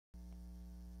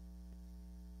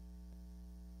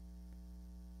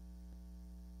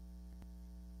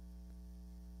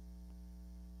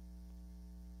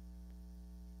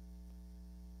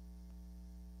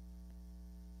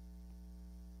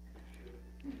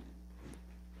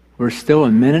We're still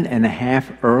a minute and a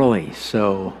half early,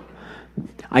 so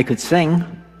I could sing,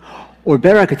 or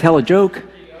better, I could tell a joke.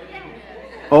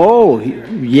 Oh,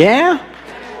 yeah?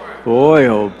 Boy,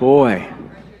 oh boy.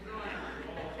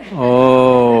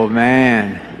 Oh,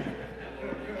 man.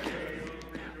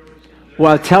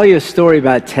 Well, I'll tell you a story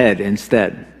about Ted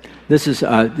instead. This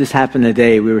happened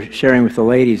today. We were sharing with the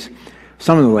ladies,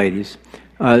 some of the ladies.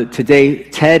 Today,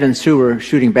 Ted and Sue were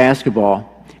shooting basketball,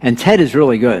 and Ted is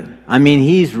really good. I mean,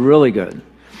 he's really good.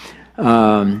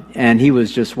 And he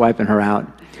was just wiping her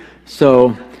out.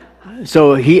 So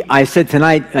I said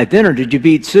tonight at dinner, did you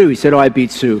beat Sue? He said, oh, I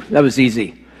beat Sue. That was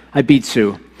easy. I beat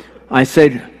Sue. I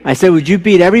said, would you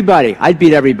beat everybody? I'd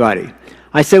beat everybody.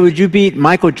 I said, would you beat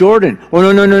Michael Jordan?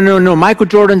 Oh, no. Michael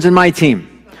Jordan's in my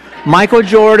team. Michael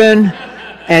Jordan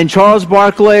and Charles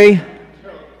Barkley,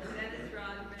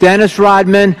 Dennis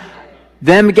Rodman,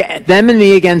 them and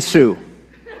me against Sue.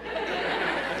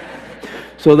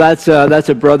 So that's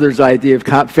a brother's idea of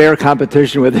fair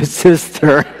competition with his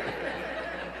sister.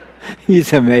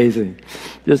 He's amazing.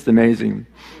 Just amazing.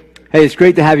 Hey, it's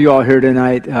great to have you all here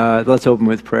tonight. Let's open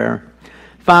with prayer.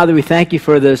 Father, we thank you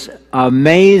for this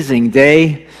amazing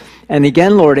day. And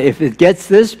again, Lord, if it gets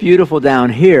this beautiful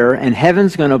down here and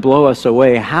heaven's going to blow us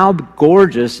away, how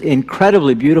gorgeous,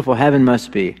 incredibly beautiful heaven must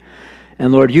be.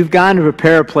 And Lord, you've gone to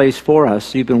prepare a place for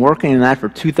us. You've been working in that for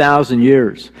 2,000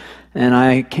 years. And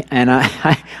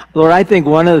Lord, I think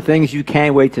one of the things you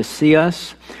can't wait to see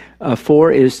us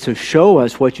for is to show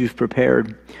us what you've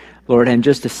prepared, Lord, and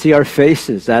just to see our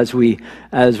faces as we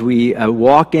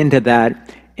walk into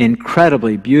that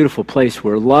incredibly beautiful place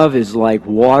where love is like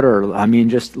water. I mean,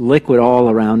 just liquid all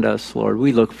around us, Lord.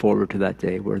 We look forward to that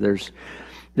day where there's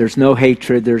no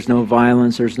hatred, there's no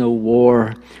violence, there's no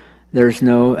war, there's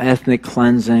no ethnic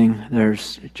cleansing.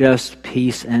 There's just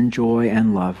peace and joy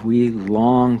and love. We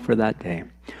long for that day.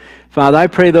 Father, I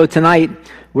pray, though, tonight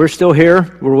we're still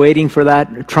here. We're waiting for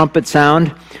that trumpet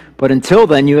sound. But until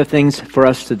then, you have things for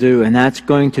us to do, and that's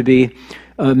going to be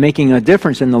making a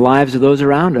difference in the lives of those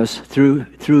around us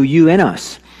through you in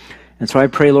us. And so I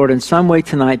pray, Lord, in some way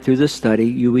tonight through this study,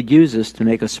 you would use us to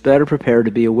make us better prepared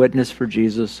to be a witness for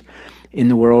Jesus in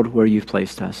the world where you've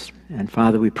placed us. And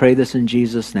Father, we pray this in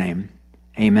Jesus' name.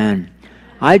 Amen.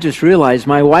 I just realized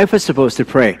my wife was supposed to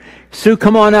pray. Sue,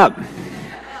 come on up.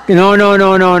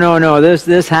 No.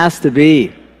 This has to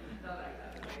be.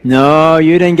 No,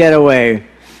 you didn't get away.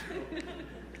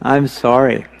 I'm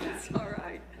sorry. It's all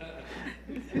right.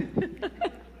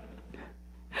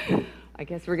 I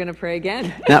guess we're going to pray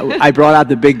again. Now, I brought out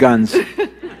the big guns.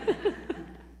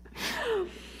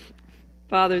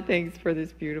 Father, thanks for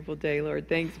this beautiful day, Lord.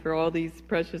 Thanks for all these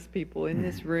precious people in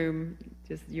this room.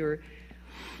 Just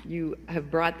you have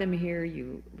brought them here.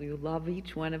 You love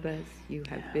each one of us. You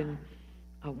have been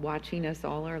watching us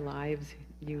all our lives.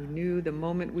 You knew the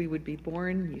moment we would be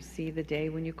born. You see the day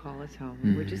when you call us home.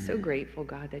 And we're just so grateful,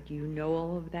 God, that you know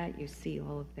all of that. You see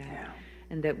all of that.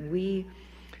 And that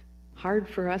hard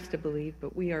for us to believe,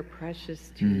 but we are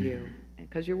precious to you.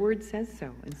 Because your word says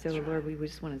so. And so, Lord, we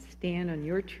just want to stand on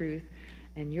your truth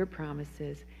and your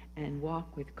promises and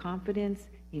walk with confidence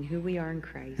in who we are in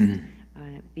Christ,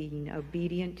 being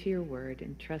obedient to your word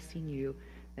and trusting you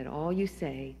that all you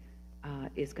say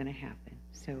is going to happen.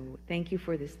 So thank you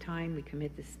for this time. We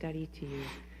commit this study to you,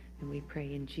 and we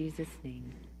pray in Jesus'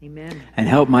 name. Amen. And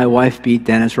help my wife beat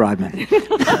Dennis Rodman.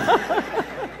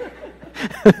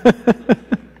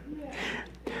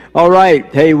 All right.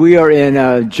 Hey, we are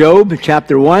in Job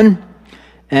chapter 1.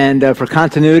 And for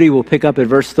continuity, we'll pick up at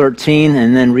verse 13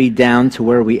 and then read down to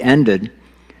where we ended.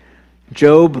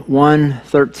 Job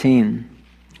 1:13.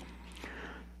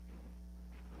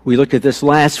 We looked at this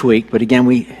last week, but again,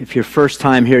 if you're first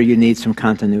time here, you need some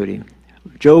continuity.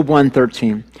 Job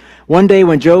 1:13. One day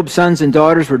when Job's sons and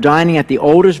daughters were dining at the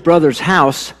oldest brother's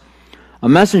house, a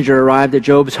messenger arrived at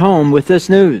Job's home with this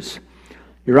news.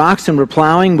 Your oxen were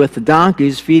plowing with the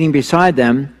donkeys feeding beside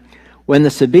them when the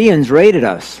Sabaeans raided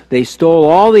us. They stole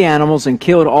all the animals and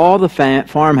killed all the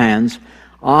farmhands.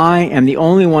 I am the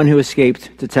only one who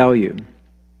escaped to tell you.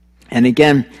 And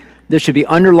again, this should be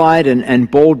underlined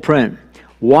and bold print.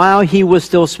 While he was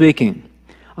still speaking,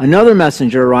 another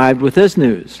messenger arrived with this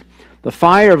news. The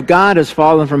fire of God has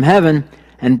fallen from heaven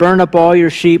and burned up all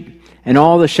your sheep and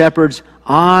all the shepherds.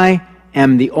 I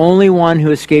am the only one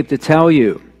who escaped to tell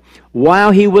you.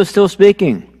 While he was still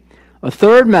speaking, a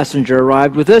third messenger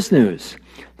arrived with this news.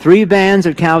 3 bands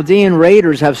of Chaldean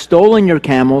raiders have stolen your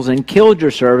camels and killed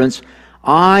your servants.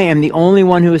 I am the only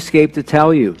one who escaped to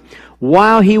tell you.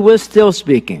 While he was still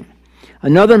speaking,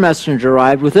 another messenger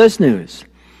arrived with this news.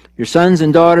 Your sons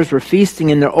and daughters were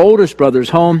feasting in their oldest brother's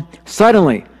home.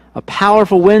 Suddenly, a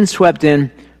powerful wind swept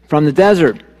in, from the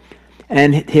desert,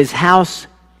 and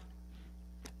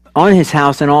on his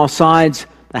house and all sides,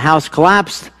 the house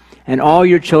collapsed, and all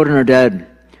your children are dead.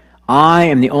 I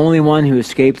am the only one who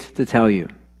escaped to tell you."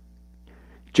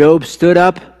 Job stood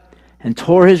up and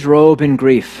tore his robe in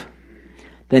grief.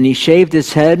 Then he shaved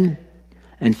his head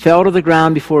and fell to the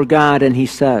ground before God, and he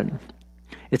said,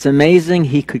 it's amazing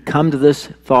he could come to this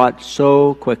thought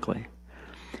so quickly.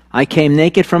 "I came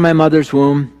naked from my mother's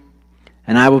womb,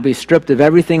 and I will be stripped of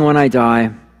everything when I die.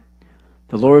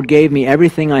 The Lord gave me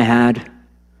everything I had,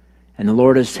 and the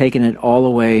Lord has taken it all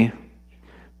away.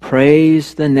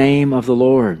 Praise the name of the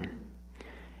Lord."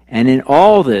 And in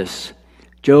all this,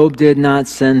 Job did not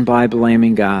sin by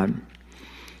blaming God.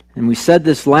 And we said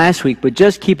this last week, but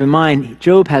just keep in mind,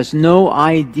 Job has no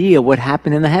idea what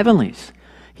happened in the heavenlies.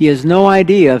 He has no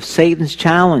idea of Satan's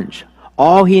challenge.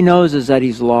 All he knows is that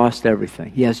he's lost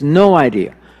everything. He has no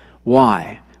idea.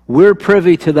 Why? We're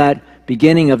privy to that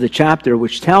beginning of the chapter,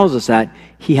 which tells us that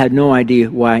he had no idea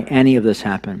why any of this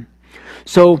happened.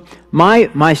 So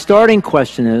my starting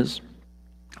question is,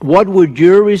 what would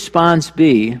your response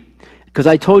be? Because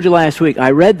I told you last week,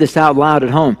 I read this out loud at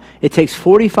home. It takes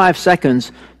 45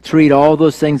 seconds to read all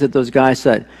those things that those guys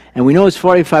said. And we know it's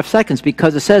 45 seconds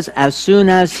because it says, as soon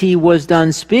as he was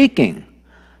done speaking.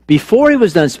 Before he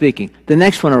was done speaking, the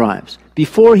next one arrives.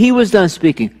 Before he was done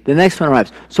speaking, the next one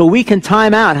arrives. So we can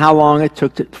time out how long it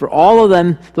took for all of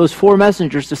them, those four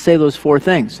messengers, to say those four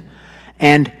things.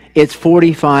 And it's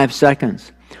 45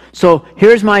 seconds. So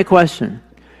here's my question.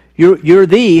 You're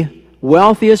the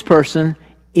wealthiest person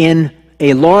in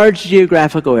a large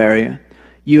geographical area.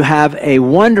 You have a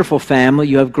wonderful family.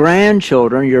 You have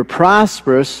grandchildren. You're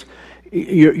prosperous.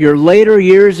 Your later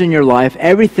years in your life,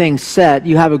 everything's set.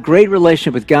 You have a great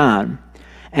relationship with God.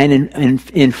 And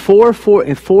in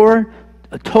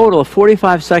a total of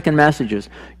 45-second messages,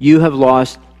 you have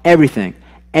lost everything.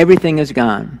 Everything is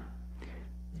gone.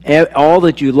 All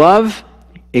that you love,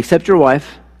 except your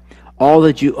wife, all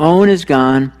that you own is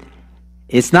gone.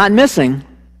 It's not missing.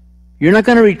 You're not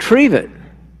going to retrieve it.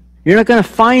 You're not going to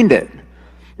find it.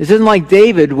 This isn't like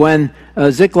David when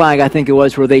Ziklag, I think it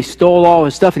was, where they stole all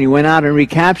his stuff and he went out and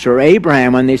recaptured. Or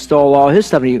Abraham when they stole all his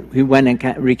stuff and he went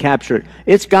and recaptured it.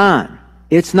 It's gone.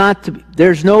 It's not.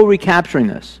 There's no recapturing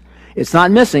this. It's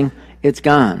not missing. It's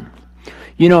gone.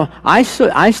 You know,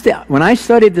 when I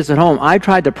studied this at home, I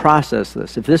tried to process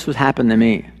this. If this was happened to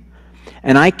me,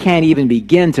 and I can't even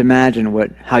begin to imagine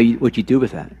what you do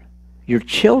with that. Your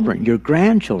children, your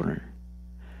grandchildren,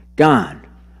 gone,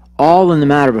 all in the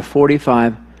matter of a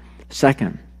 45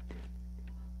 second.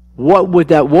 What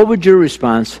would your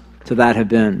response to that have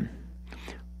been?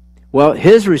 Well,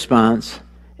 his response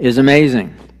is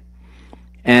amazing.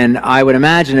 And I would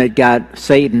imagine it got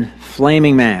Satan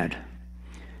flaming mad,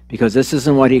 because this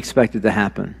isn't what he expected to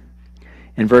happen.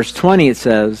 In verse 20 it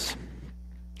says,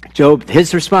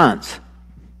 his response.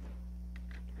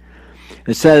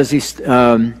 It says,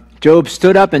 Job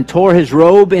stood up and tore his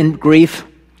robe in grief.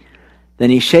 Then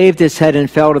he shaved his head and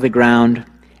fell to the ground.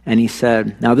 And he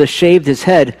said, now this shaved his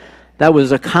head, that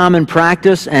was a common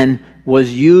practice and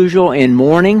was usual in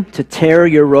mourning, to tear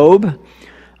your robe.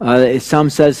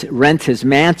 Some says rent his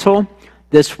mantle.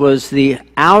 This was the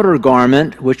outer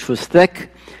garment, which was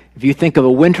thick. If you think of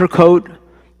a winter coat,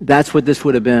 that's what this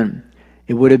would have been.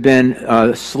 It would have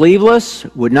been sleeveless,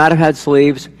 would not have had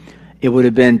sleeves. It would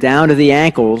have been down to the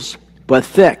ankles, but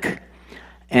thick.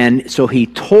 And so he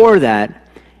tore that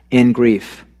in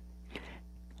grief.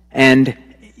 And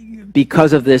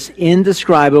because of this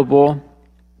indescribable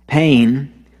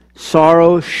pain,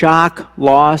 sorrow, shock,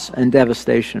 loss, and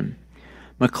devastation.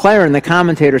 McLaren, the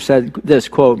commentator, said this,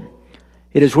 quote,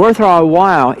 it is worth our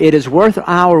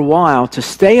while to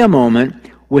stay a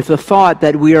moment with the thought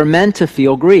that we are meant to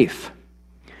feel grief.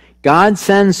 God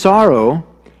sends sorrow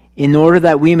in order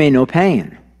that we may know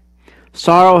pain.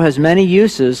 Sorrow has many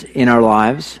uses in our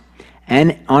lives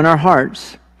and on our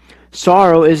hearts.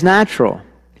 Sorrow is natural.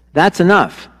 That's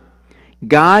enough.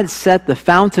 God set the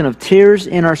fountain of tears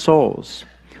in our souls.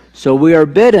 So we are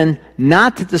bidden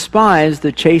not to despise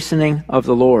the chastening of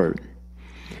the Lord.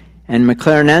 And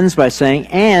McLaren ends by saying,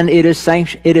 and it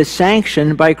is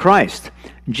sanctioned by Christ.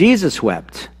 Jesus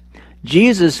wept.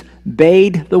 Jesus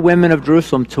bade the women of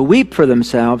Jerusalem to weep for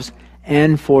themselves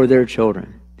and for their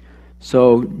children.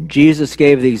 So Jesus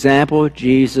gave the example.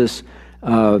 Jesus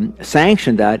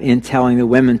sanctioned that in telling the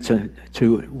women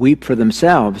to weep for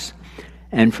themselves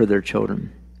and for their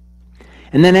children.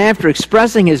 And then after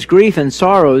expressing his grief and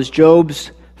sorrows,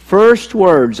 Job's first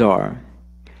words are,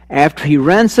 after he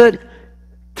rents it,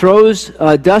 throws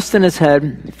dust in his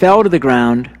head, fell to the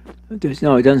ground.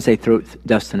 No, it doesn't say throw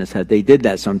dust in his head. They did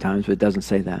that sometimes, but it doesn't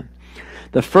say that.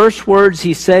 The first words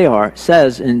he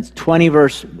says in 20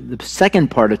 verse, the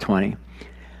second part of 20,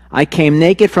 I came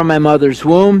naked from my mother's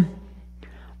womb.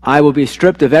 I will be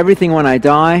stripped of everything when I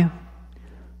die.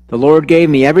 The Lord gave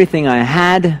me everything I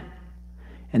had,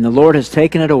 and the Lord has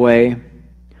taken it away.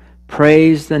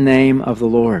 Praise the name of the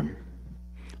Lord.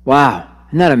 Wow,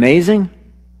 isn't that amazing?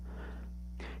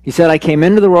 He said, I came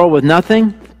into the world with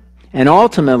nothing, and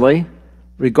ultimately,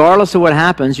 regardless of what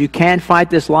happens, you can't fight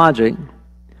this logic.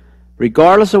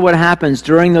 Regardless of what happens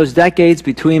during those decades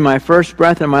between my first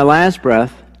breath and my last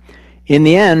breath, in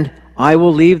the end, I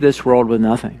will leave this world with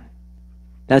nothing.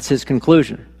 That's his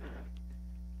conclusion.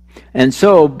 And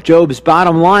so, Job's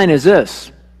bottom line is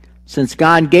this. Since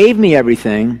God gave me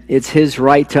everything, it's his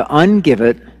right to ungive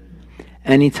it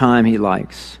anytime he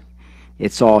likes.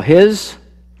 It's all his.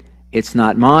 It's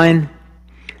not mine.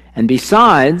 And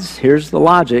besides, here's the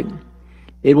logic,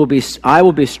 I will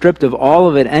be stripped of all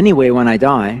of it anyway when I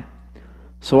die.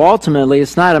 So ultimately,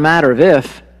 it's not a matter of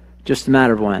if, just a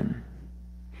matter of when.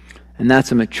 And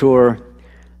that's a mature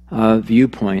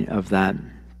viewpoint of that.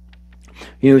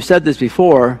 We've said this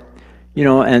before,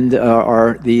 and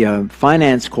the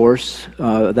finance course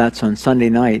that's on Sunday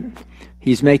night,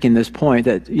 he's making this point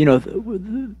that,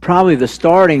 probably the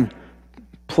starting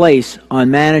place on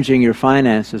managing your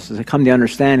finances is to come to the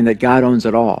understanding that God owns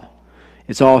it all.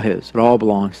 It's all his. It all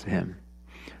belongs to him.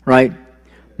 Right?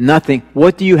 Nothing.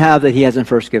 What do you have that he hasn't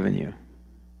first given you?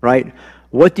 Right?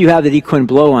 What do you have that he couldn't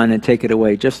blow on and take it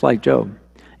away, just like Job?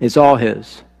 It's all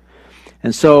his.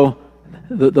 And so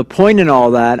the point in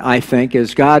all that, I think,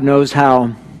 is God knows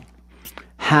how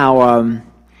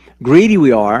greedy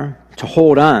we are to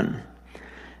hold on.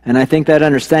 And I think that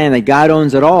understanding that God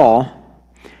owns it all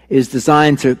is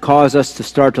designed to cause us to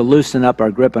start to loosen up our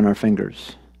grip on our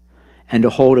fingers and to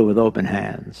hold it with open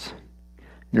hands.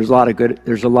 There's a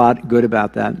lot good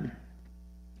about that.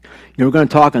 We're going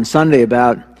to talk on Sunday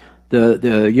about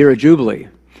the year of Jubilee.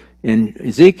 In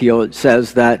Ezekiel, it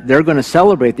says that they're going to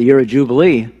celebrate the year of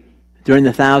Jubilee during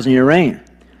the 1,000-year reign.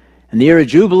 And the year of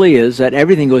Jubilee is that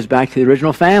everything goes back to the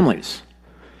original families.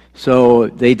 So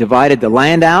they divided the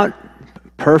land out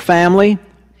per family,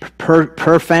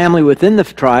 per family within the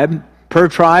tribe, per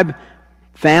tribe,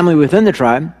 family within the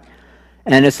tribe.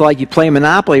 And it's like you play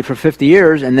Monopoly for 50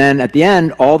 years, and then at the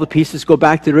end, all the pieces go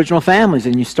back to the original families,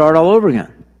 and you start all over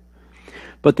again.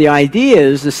 But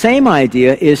the same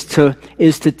idea is to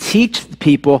teach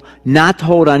people not to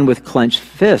hold on with clenched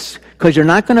fists, because you're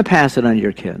not going to pass it on to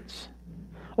your kids.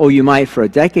 Oh, you might for a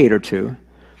decade or two.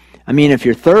 I mean, if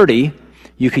you're 30,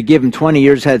 you could give them 20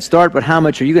 years head start, but how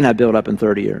much are you going to have built up in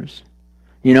 30 years?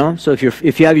 So if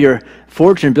you have your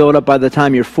fortune built up by the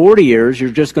time you're 40 years,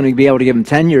 you're just going to be able to give them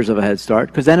 10 years of a head start,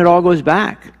 because then it all goes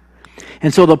back.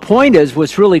 And so the point is,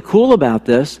 what's really cool about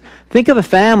this, think of a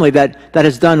family that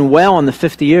has done well in the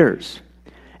 50 years.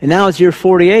 And now it's year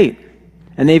 48,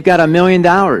 and they've got $1 million.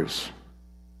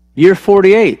 Year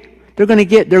 48. They're going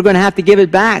to have to give it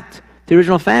back to the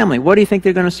original family. What do you think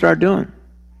they're going to start doing?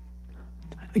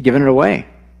 Giving it away.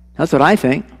 That's what I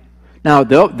think. Now,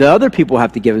 the other people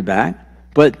have to give it back,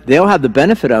 but they'll have the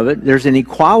benefit of it. There's an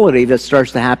equality that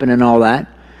starts to happen in all that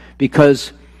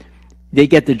because they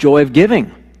get the joy of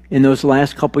giving in those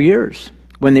last couple years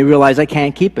when they realize, I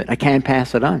can't keep it. I can't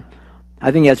pass it on.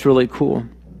 I think that's really cool.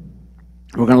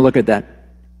 We're going to look at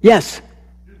that. Yes?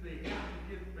 Do they have to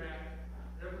give back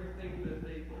everything that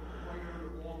they've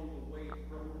acquired along the way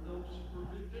from those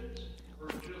provisions, or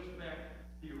just back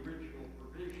the original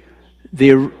provisions?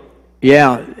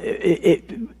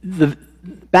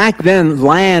 Back then,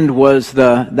 land was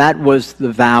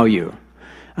the value.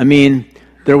 I mean,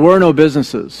 there were no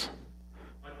businesses.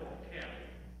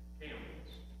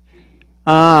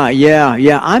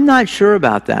 Yeah. I'm not sure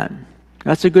about that.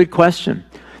 That's a good question.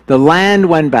 The land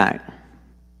went back.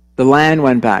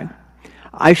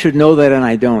 I should know that, and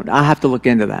I don't. I'll have to look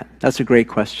into that. That's a great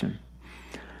question.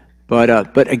 But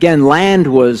again, land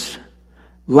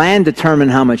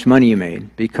determined how much money you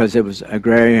made because it was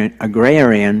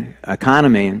agrarian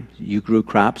economy. And you grew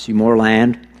crops, you more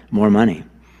land, more money.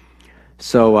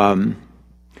 So, and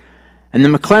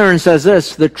then McLaren says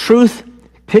this: the truth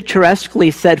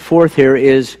picturesquely set forth here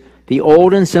is the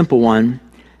old and simple one,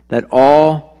 that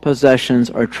all possessions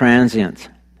are transient.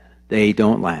 They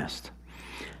don't last.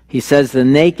 He says the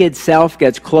naked self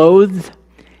gets clothed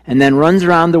and then runs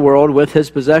around the world with his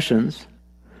possessions,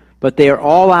 but they are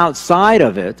all outside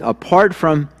of it, apart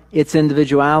from its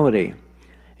individuality.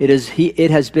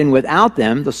 It has been without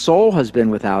them, the soul has been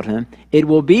without him, it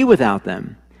will be without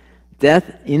them. Death,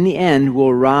 in the end,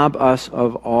 will rob us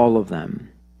of all of them.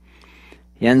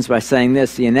 He ends by saying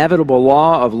this: the inevitable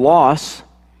law of loss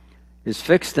is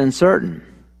fixed and certain.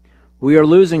 We are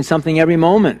losing something every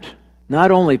moment,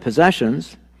 not only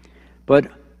possessions, but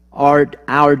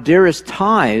our dearest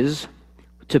ties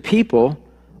to people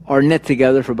are knit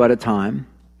together for but a time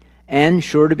and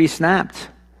sure to be snapped.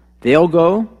 They'll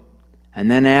go, and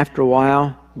then after a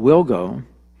while, we'll go.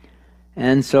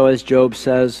 And so, as Job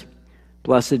says,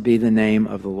 blessed be the name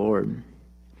of the Lord.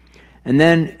 And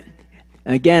then,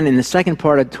 again, in the second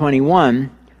part of 21,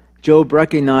 Job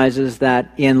recognizes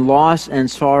that in loss and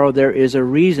sorrow there is a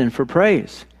reason for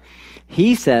praise.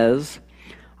 He says,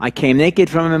 I came naked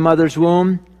from my mother's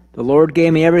womb. The Lord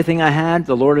gave me everything I had.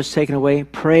 The Lord has taken away.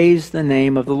 Praise the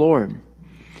name of the Lord.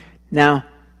 Now,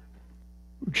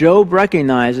 Job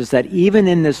recognizes that even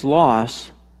in this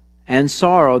loss and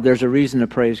sorrow, there's a reason to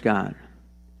praise God.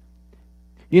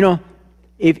 You know,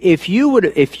 if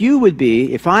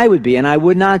I would be, and I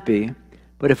would not be,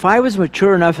 but if I was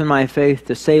mature enough in my faith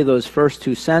to say those first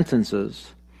two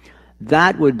sentences,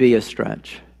 that would be a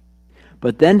stretch.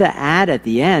 But then to add at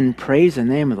the end, praise the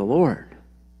name of the Lord,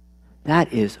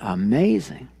 that is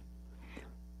amazing.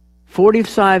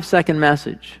 45-second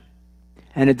message.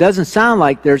 And it doesn't sound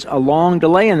like there's a long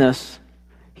delay in this.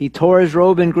 He tore his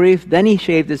robe in grief, then he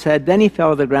shaved his head, then he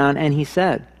fell to the ground, and he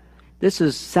said,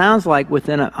 sounds like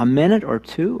within a minute or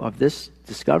two of this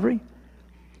discovery,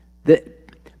 that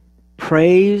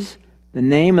praise the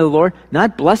name of the Lord,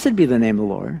 not blessed be the name of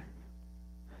the Lord,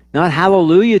 not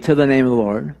hallelujah to the name of the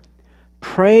Lord,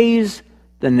 praise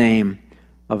the name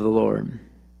of the Lord.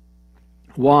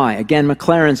 Why? Again,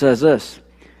 McLaren says this,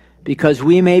 because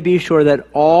we may be sure that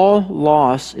all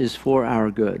loss is for our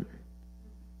good.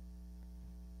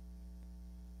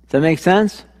 Does that make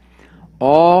sense?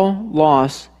 All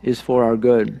loss is for our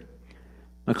good.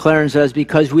 McLaren says,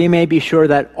 because we may be sure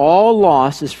that all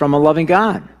loss is from a loving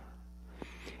God.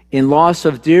 In loss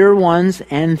of dear ones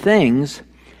and things,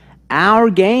 our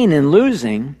gain in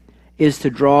losing is to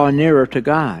draw nearer to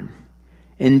God,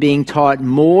 in being taught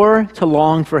more to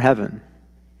long for heaven.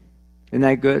 Isn't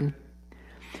that good?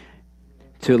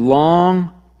 To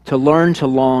learn to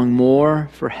long more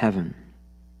for heaven.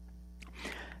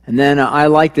 And then I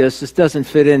like this. This doesn't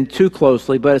fit in too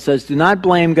closely, but it says, do not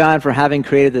blame God for having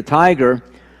created the tiger,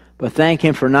 but thank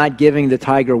him for not giving the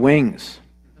tiger wings.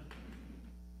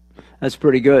 That's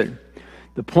pretty good.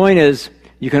 The point is,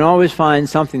 you can always find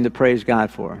something to praise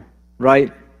God for,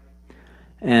 right?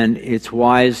 And it's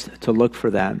wise to look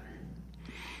for that.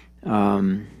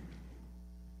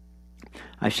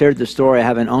 I shared the story. I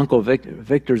have an uncle,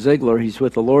 Victor Ziegler. He's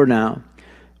with the Lord now.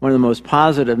 One of the most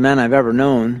positive men I've ever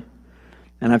known.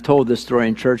 And I've told this story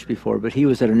in church before, but he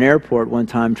was at an airport one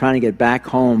time trying to get back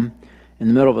home in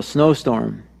the middle of a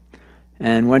snowstorm,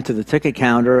 and went to the ticket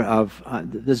counter of,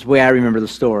 this is the way I remember the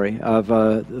story, of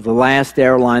the last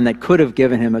airline that could have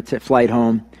given him a flight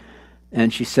home.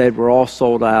 And she said, we're all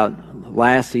sold out.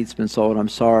 Last seat's been sold. I'm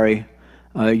sorry.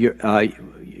 You're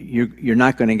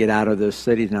not going to get out of this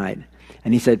city tonight.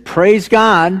 And he said, praise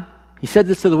God. He said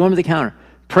this to the woman at the counter.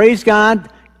 Praise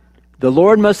God. The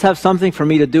Lord must have something for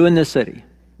me to do in this city.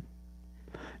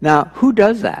 Now, who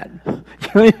does that? You know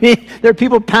what I mean? There are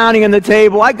people pounding on the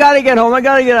table. I got to get home. I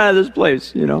got to get out of this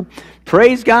place. You know,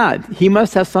 praise God. He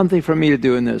must have something for me to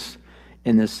do in this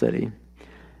city.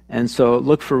 And so,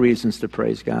 look for reasons to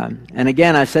praise God. And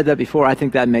again, I said that before. I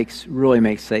think that really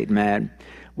makes Satan mad.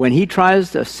 When he tries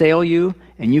to assail you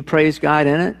and you praise God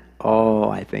in it, oh,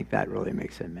 I think that really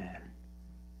makes him mad.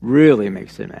 Really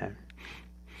makes him mad.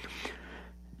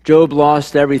 Job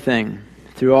lost everything.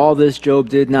 Through all this, Job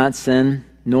did not sin,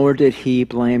 nor did he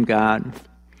blame God.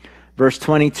 Verse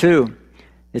 22,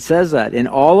 it says that in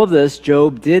all of this,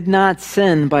 Job did not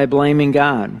sin by blaming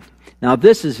God. Now,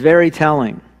 this is very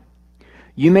telling.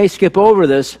 You may skip over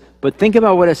this, but think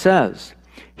about what it says.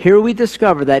 Here we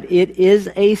discover that it is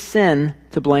a sin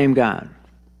to blame God.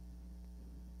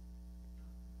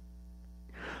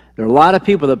 There are a lot of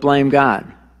people that blame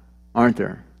God, aren't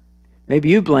there? Maybe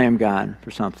you blame God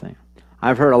for something.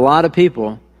 I've heard a lot of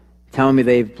people telling me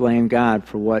they've blamed God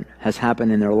for what has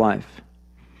happened in their life.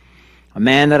 A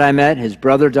man that I met, his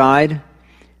brother died,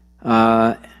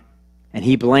 and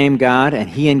he blamed God, and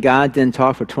he and God didn't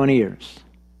talk for 20 years.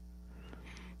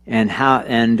 And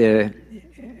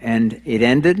it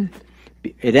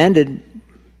ended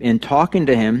in talking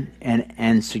to him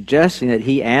and suggesting that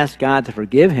he asked God to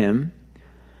forgive him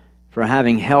for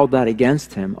having held that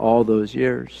against him all those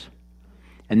years.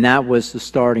 And that was the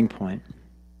starting point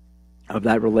of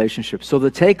that relationship. So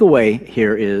the takeaway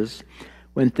here is,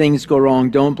 when things go wrong,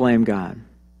 don't blame God.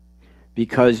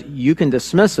 Because you can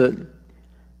dismiss it,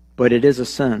 but it is a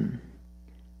sin.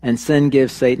 And sin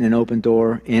gives Satan an open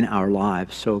door in our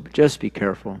lives. So just be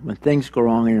careful. When things go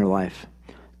wrong in your life,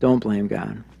 don't blame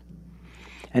God.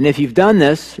 And if you've done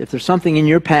this, if there's something in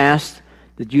your past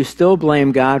that you still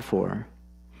blame God for,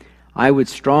 I would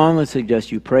strongly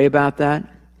suggest you pray about that,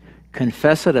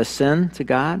 confess it as sin to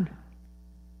God,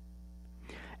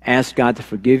 ask God to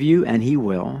forgive you, and He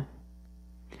will,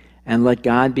 and let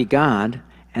God be God,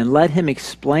 and let Him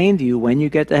explain to you when you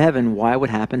get to heaven why what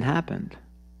happened.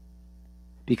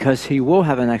 Because He will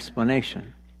have an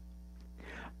explanation.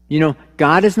 You know,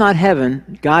 God is not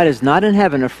in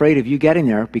heaven afraid of you getting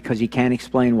there because He can't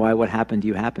explain why what happened to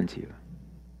you happened to you.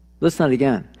 Listen to that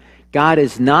again. God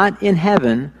is not in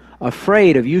heaven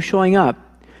afraid of you showing up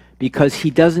because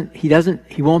He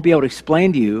won't be able to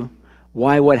explain to you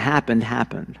why what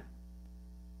happened.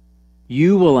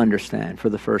 You will understand for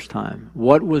the first time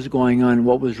what was going on,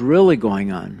 what was really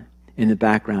going on in the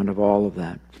background of all of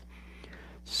that.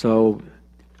 So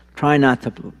try not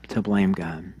to blame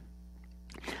God.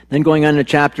 Then going on to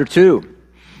chapter 2.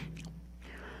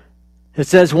 It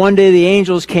says, one day the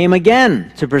angels came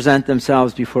again to present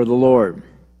themselves before the Lord.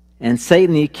 And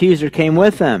Satan the accuser came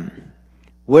with them.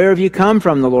 Where have you come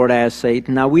from, the Lord asked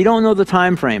Satan. Now we don't know the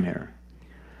time frame here.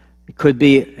 It could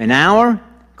be an hour,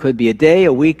 could be a day,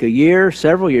 a week, a year,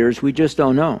 several years. We just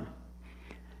don't know.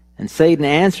 And Satan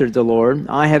answered the Lord,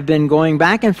 I have been going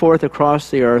back and forth across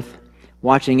the earth,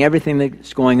 watching everything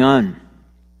that's going on.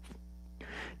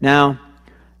 Now,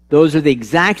 those are the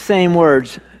exact same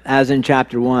words as in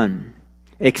chapter 1,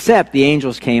 except the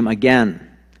angels came again.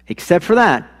 Except for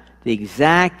that, the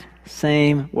exact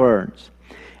same words.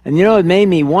 And you know, it made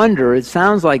me wonder, it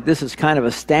sounds like this is kind of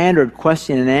a standard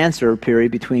question and answer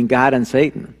period between God and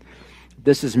Satan.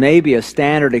 This is maybe a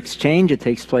standard exchange that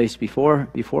takes place before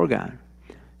God.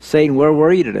 Satan, where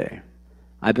were you today?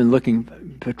 I've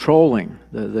been patrolling,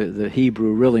 the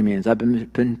Hebrew really means. I've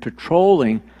been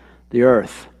patrolling the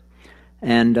earth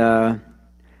and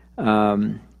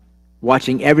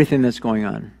watching everything that's going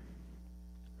on.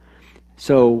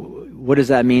 So what does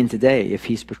that mean today if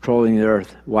he's patrolling the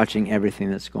earth, watching everything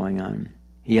that's going on?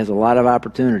 He has a lot of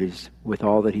opportunities with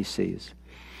all that he sees.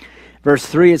 Verse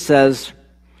 3, it says,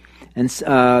 and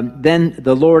then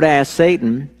the Lord asked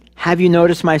Satan, have you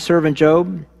noticed my servant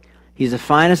Job? He's the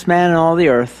finest man in all the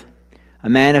earth, a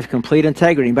man of complete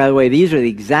integrity. And by the way, these are the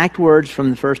exact words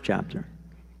from the first chapter.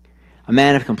 A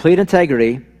man of complete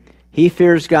integrity. He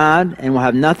fears God and will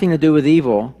have nothing to do with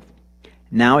evil.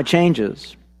 Now it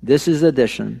changes. This is the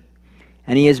addition.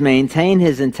 And he has maintained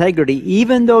his integrity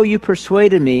even though you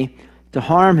persuaded me to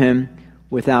harm him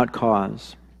without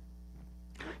cause.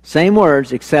 Same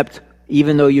words, except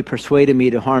even though you persuaded me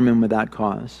to harm him without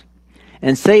cause.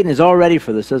 And Satan is all ready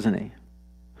for this, isn't he?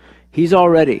 He's all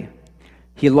ready.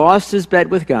 He lost his bet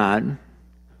with God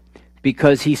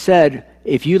because he said,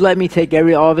 if you let me take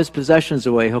all of his possessions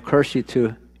away, he'll curse you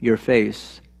to your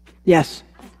face. Yes?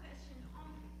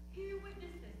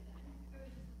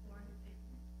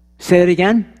 Say it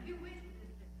again?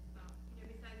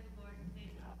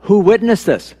 Who witnessed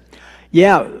this?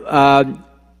 Yeah,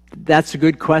 that's a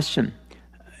good question.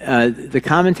 The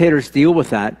commentators deal with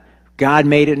that. God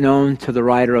made it known to the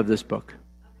writer of this book.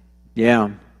 Yeah,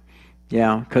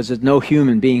 because no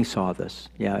human being saw this.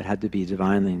 Yeah, it had to be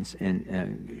divinely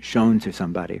and shown to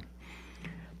somebody.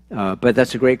 But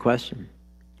that's a great question.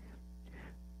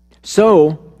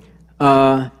 So,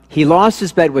 he lost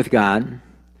his bet with God,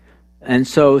 and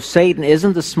so Satan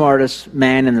isn't the smartest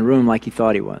man in the room like he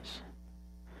thought he was.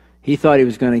 He thought he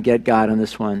was going to get God on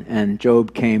this one, and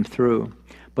Job came through.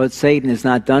 But Satan is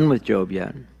not done with Job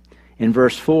yet. In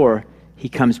verse 4, he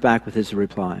comes back with his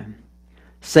reply.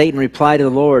 Satan replied to the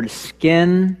Lord,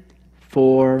 skin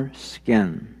for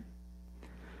skin.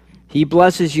 He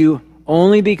blesses you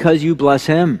only because you bless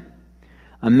him.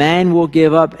 A man will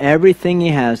give up everything he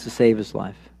has to save his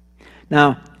life.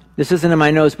 Now, this isn't in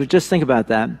my notes, but just think about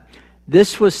that.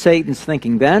 This was Satan's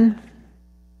thinking then.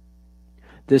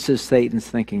 This is Satan's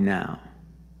thinking now.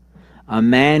 A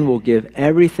man will give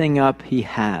everything up he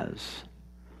has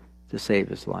to save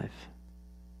his life.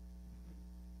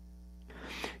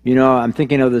 You know, I'm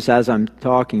thinking of this as I'm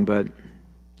talking, but,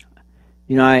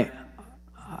 you know,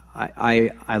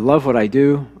 I love what I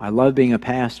do. I love being a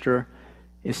pastor.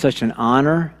 It's such an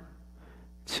honor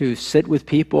to sit with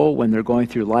people when they're going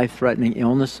through life-threatening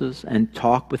illnesses and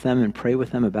talk with them and pray with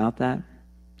them about that,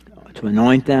 to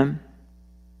anoint them.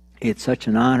 It's such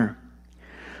an honor.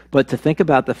 But to think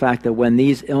about the fact that when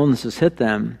these illnesses hit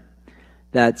them,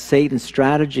 that Satan's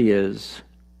strategy is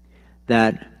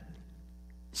that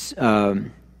a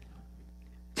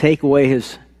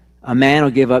man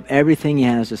will give up everything he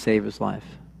has to save his life.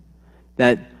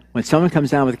 That when someone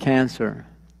comes down with cancer,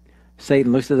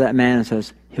 Satan looks at that man and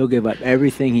says, he'll give up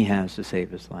everything he has to save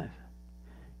his life.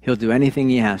 He'll do anything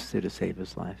he has to save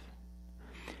his life.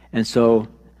 And so,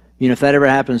 if that ever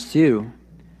happens to you,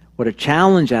 what a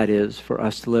challenge that is for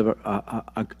us to live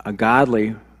a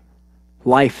godly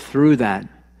life through that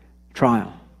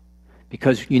trial.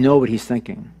 Because you know what he's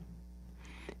thinking.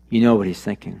 You know what he's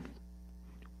thinking.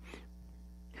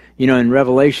 In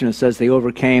Revelation it says they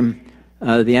overcame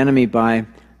the enemy by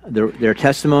their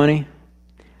testimony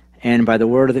and by the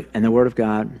word of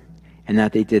God, and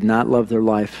that they did not love their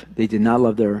life. They did not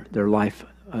love their life.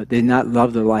 They did not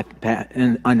love their life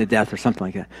unto death or something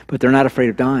like that. But they're not afraid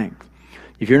of dying.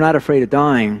 If you're not afraid of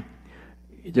dying,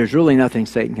 there's really nothing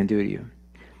Satan can do to you.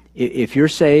 If you're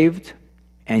saved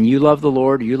and you love the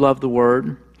Lord, you love the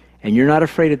Word, and you're not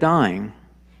afraid of dying,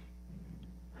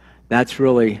 that's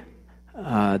really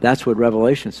that's what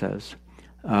Revelation says.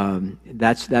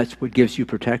 That's what gives you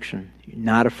protection. You're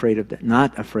not afraid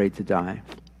to die.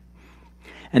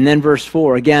 And then verse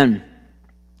 4 again,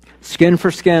 skin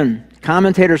for skin.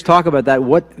 Commentators talk about that.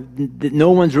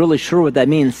 No one's really sure what that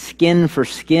means. Skin for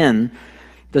skin.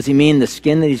 Does he mean the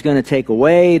skin that he's going to take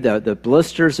away, the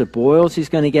blisters, the boils he's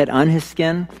going to get on his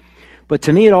skin? But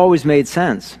to me, it always made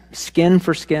sense. Skin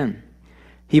for skin.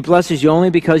 He blesses you only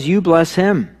because you bless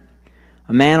him.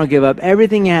 A man will give up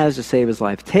everything he has to save his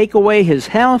life. Take away his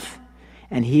health,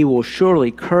 and he will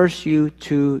surely curse you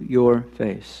to your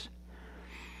face.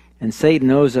 And Satan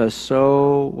knows us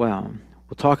so well.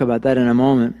 We'll talk about that in a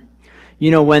moment.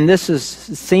 When this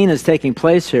scene is taking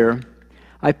place here,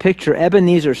 I picture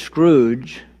Ebenezer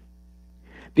Scrooge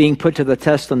being put to the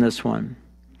test on this one.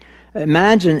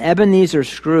 Imagine Ebenezer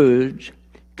Scrooge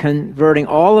converting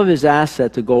all of his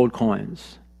assets to gold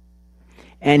coins.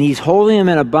 And he's holding them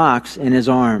in a box in his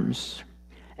arms.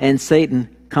 And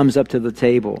Satan comes up to the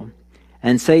table.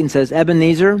 And Satan says,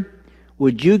 Ebenezer,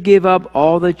 would you give up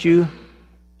all that you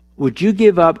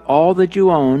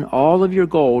own, all of your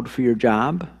gold for your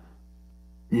job?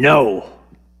 No.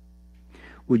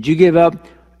 Would you give up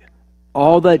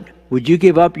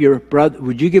your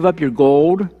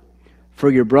gold for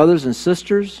your brothers and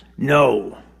sisters?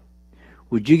 No.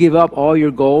 Would you give up all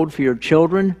your gold for your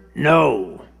children?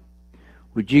 No.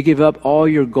 Would you give up all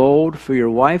your gold for your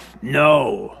wife?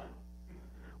 No.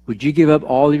 Would you give up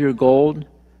all of your gold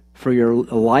for your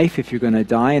life if you're going to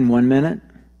die in 1 minute?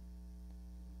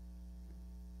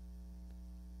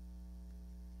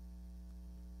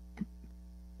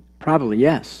 Probably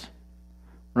yes.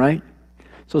 Right?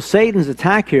 So Satan's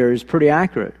attack here is pretty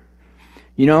accurate.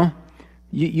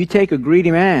 You take a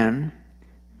greedy man,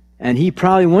 and he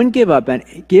probably wouldn't give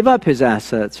up his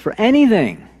assets for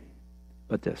anything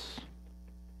but this,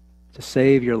 to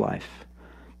save your life.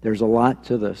 There's a lot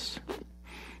to this.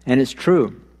 And it's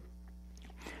true.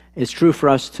 It's true for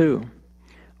us too.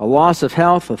 A loss of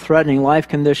health, a threatening life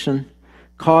condition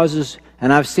causes,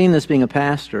 and I've seen this being a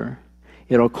pastor,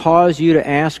 it'll cause you to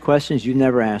ask questions you've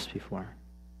never asked before.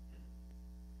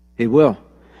 It will.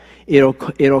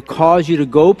 It'll cause you to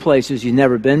go places you've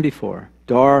never been before,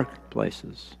 dark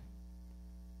places.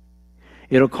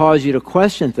 It'll cause you to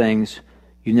question things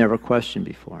you never questioned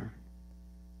before.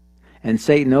 And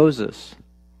Satan knows this.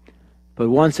 But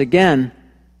once again,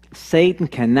 Satan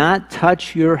cannot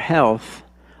touch your health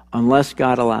unless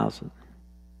God allows it.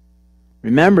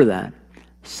 Remember that.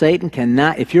 Satan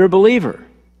cannot, if you're a believer,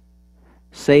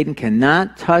 Satan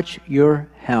cannot touch your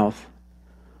health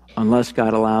unless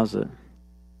God allows it.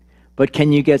 But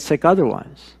can you get sick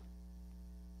otherwise?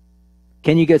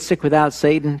 Can you get sick without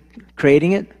Satan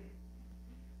creating it,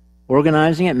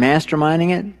 organizing it,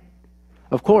 masterminding it?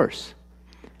 Of course.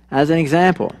 As an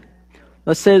example,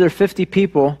 let's say there are 50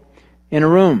 people in a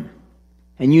room,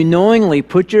 and you knowingly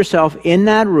put yourself in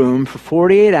that room for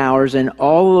 48 hours, and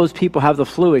all of those people have the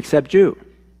flu except you,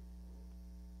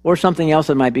 or something else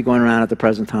that might be going around at the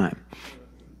present time.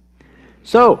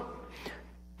 So,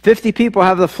 50 people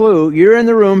have the flu, you're in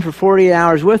the room for 48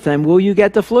 hours with them, will you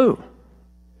get the flu?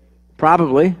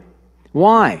 Probably.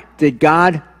 Why? Did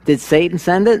Satan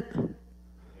send it?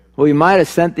 Well, he might have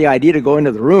sent the idea to go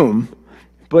into the room,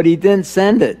 but he didn't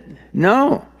send it.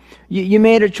 No. You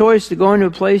made a choice to go into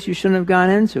a place you shouldn't have gone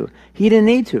into. He didn't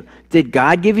need to. Did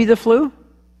God give you the flu?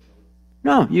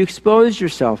 No. You exposed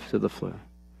yourself to the flu.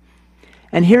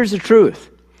 And here's the truth.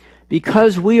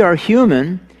 Because we are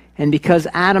human, and because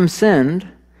Adam sinned,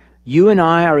 you and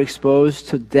I are exposed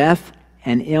to death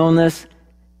and illness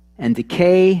and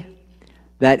decay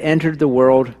that entered the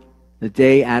world the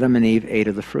day Adam and Eve ate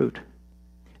of the fruit.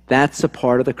 That's a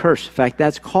part of the curse. In fact,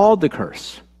 that's called the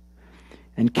curse.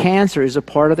 And cancer is a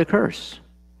part of the curse.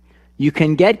 You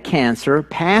can get cancer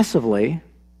passively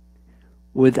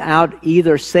without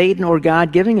either Satan or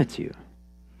God giving it to you.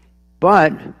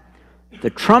 But the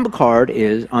trump card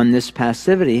is, on this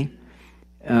passivity,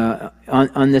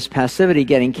 on this passivity,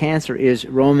 getting cancer, is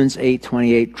Romans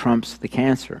 8:28 trumps the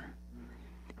cancer,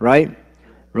 right?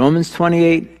 Romans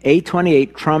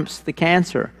 8:28 trumps the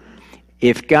cancer.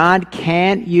 If God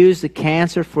can't use the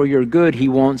cancer for your good, he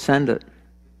won't send it.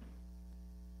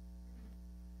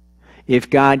 If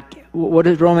God, what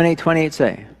does Romans 8:28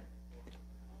 say?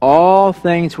 All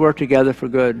things work together for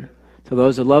good to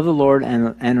those that love the Lord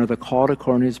and are the called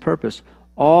according to his purpose.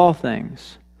 All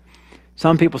things.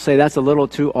 Some people say that's a little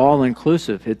too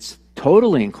all-inclusive. It's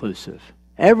totally inclusive.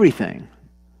 Everything.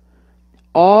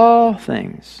 All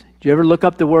things. Do you ever look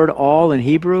up the word all in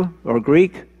Hebrew or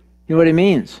Greek? You know what it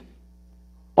means?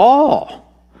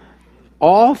 All.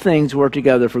 All things work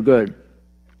together for good.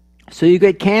 So you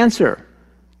get cancer.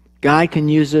 God can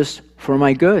use this for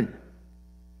my good.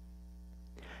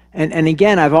 And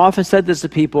again, I've often said this to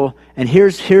people, and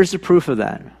here's the proof of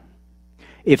that.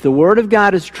 If the Word of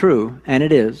God is true, and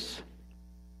it is,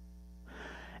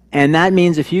 and that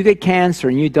means if you get cancer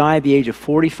and you die at the age of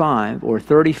 45 or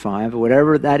 35, or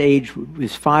whatever that age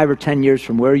is, 5 or 10 years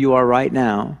from where you are right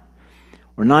now,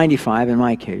 or 95 in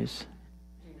my case,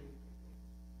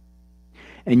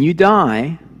 and you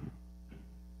die,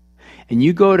 and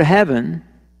you go to heaven,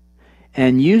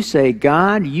 and you say,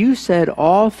 God, you said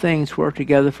all things work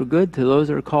together for good to those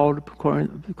that are called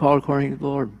according to the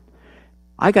Lord.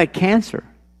 I got cancer.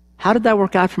 How did that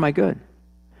work out for my good?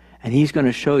 And he's going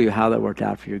to show you how that worked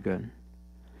out for your good.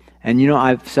 And you know,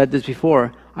 I've said this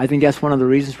before, I think that's one of the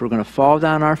reasons we're going to fall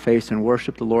down on our face and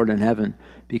worship the Lord in heaven.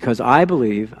 Because I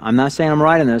believe, I'm not saying I'm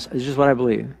right in this, it's just what I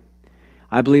believe.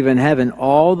 I believe in heaven,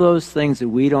 all those things that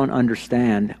we don't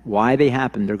understand, why they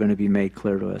happen, they're going to be made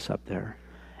clear to us up there.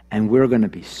 And we're going to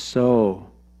be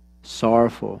so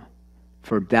sorrowful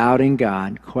for doubting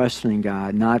God, questioning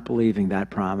God, not believing that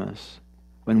promise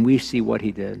when we see what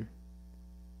he did.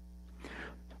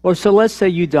 Or so let's say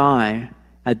you die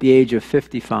at the age of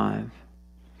 55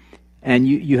 and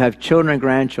you have children and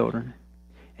grandchildren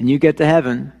and you get to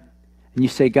heaven and you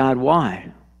say, God,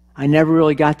 why? I never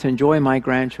really got to enjoy my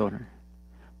grandchildren.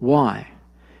 Why?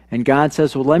 And God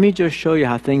says, well, let me just show you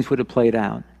how things would have played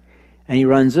out. And he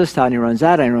runs this out, and he runs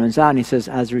that, and he runs out, and he says,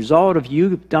 as a result of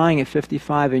you dying at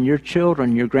 55 and your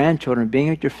children, your grandchildren, being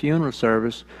at your funeral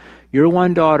service, your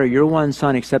one daughter, your one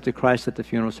son accepted Christ at the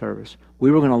funeral service.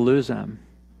 We were going to lose them.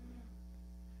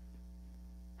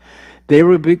 They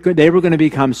were going to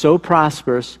become so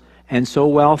prosperous and so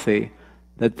wealthy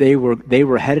that they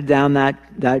were headed down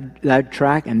that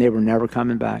track, and they were never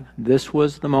coming back. This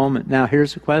was the moment. Now,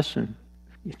 here's the question.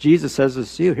 Jesus says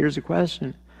this to you. Here's the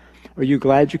question. Are you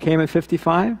glad you came at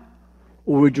 55?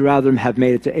 Or would you rather have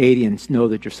made it to 80 and know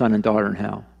that your son and daughter are in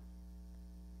hell?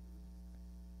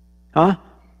 Huh?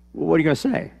 What are you going to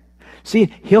say?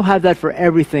 See, he'll have that for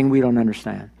everything we don't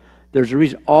understand. There's a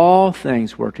reason. All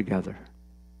things work together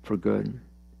for good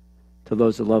to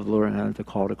those that love the Lord and are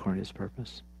called according to his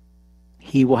purpose.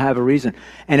 He will have a reason.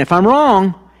 And if I'm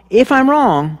wrong,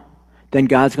 then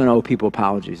God's going to owe people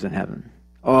apologies in heaven.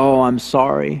 Oh, I'm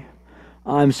sorry.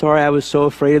 I'm sorry, I was so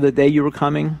afraid of the day you were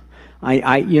coming.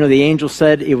 The angel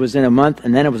said it was in a month,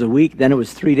 and then it was a week, then it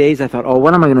was 3 days. I thought, oh,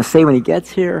 what am I going to say when he gets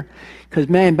here? Because,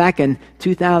 man, back in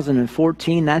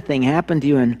 2014, that thing happened to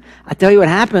you, and I tell you what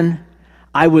happened.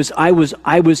 I was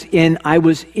in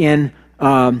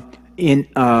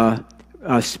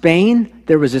Spain.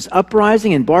 There was this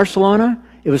uprising in Barcelona.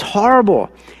 It was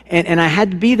horrible, and I had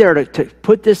to be there to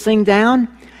put this thing down.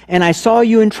 And I saw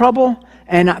you in trouble.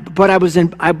 But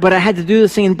I had to do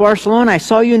this thing in Barcelona. I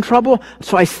saw you in trouble,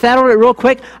 so I settled it real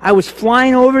quick. I was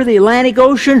flying over the Atlantic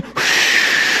Ocean,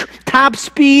 top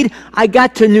speed. I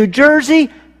got to New Jersey,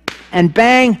 and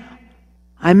bang,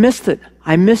 I missed it.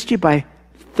 I missed you by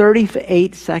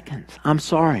 38 seconds. I'm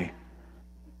sorry.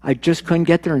 I just couldn't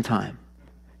get there in time.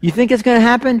 You think it's going to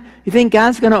happen? You think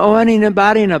God's going to owe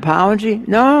anybody an apology?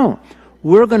 No.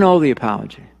 We're going to owe the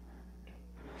apology.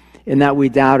 In that we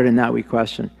doubted, in that we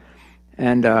questioned.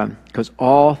 And because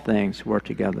all things work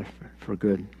together for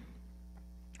good.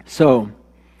 So,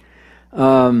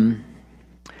 and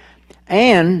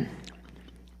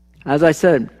as I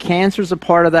said, cancer is a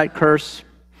part of that curse.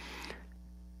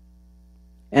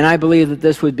 And I believe that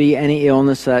this would be any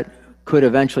illness that could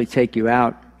eventually take you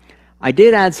out. I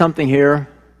did add something here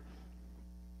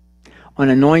on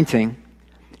anointing.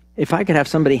 If I could have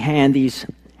somebody hand these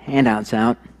handouts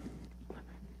out.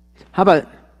 How about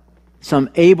some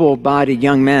able-bodied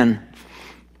young men?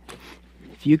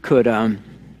 If you could, I've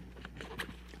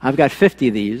got 50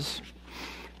 of these.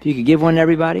 If you could give one to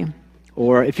everybody.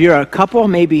 Or if you're a couple,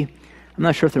 maybe, I'm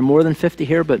not sure if there are more than 50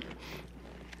 here, but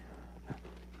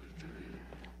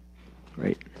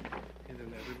great. And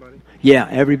then everybody? Yeah,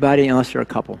 everybody, unless you're a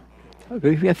couple.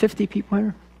 We have 50 people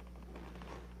here?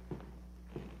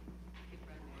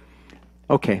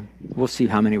 Okay, we'll see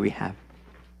how many we have.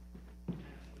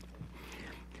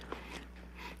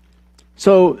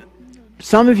 So,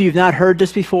 some of you have not heard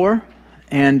this before,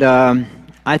 and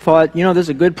I thought, this is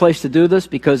a good place to do this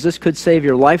because this could save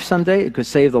your life someday. It could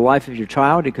save the life of your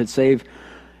child. It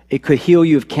could heal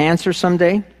you of cancer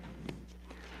someday.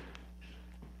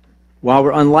 While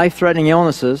we're on life-threatening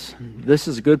illnesses, this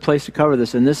is a good place to cover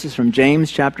this, and this is from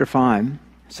James chapter 5.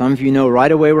 Some of you know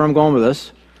right away where I'm going with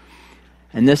this.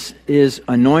 And this is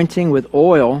anointing with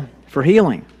oil for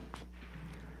healing.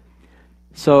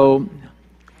 So,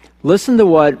 listen to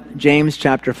what James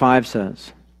chapter 5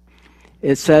 says.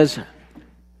 It says,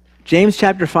 James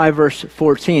chapter 5 verse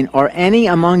 14, "Are any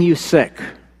among you sick?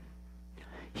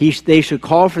 They should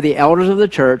call for the elders of the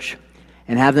church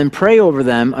and have them pray over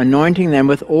them, anointing them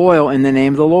with oil in the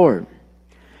name of the Lord.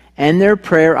 And their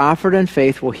prayer offered in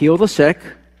faith will heal the sick,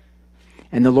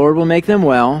 and the Lord will make them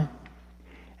well,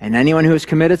 and anyone who has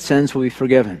committed sins will be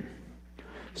forgiven."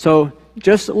 So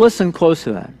just listen close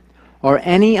to that. "Are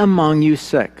any among you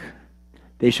sick?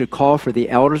 They should call for the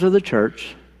elders of the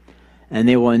church, and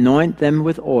they will anoint them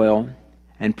with oil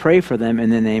and pray for them in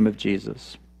the name of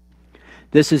Jesus."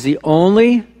 This is the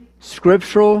only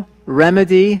scriptural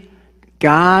remedy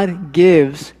God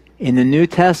gives in the New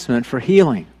Testament for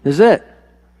healing. This is it.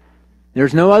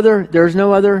 There's no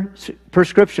other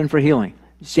prescription for healing.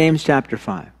 It's James chapter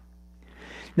 5.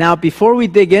 Now, before we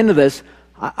dig into this,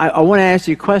 I want to ask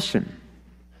you a question.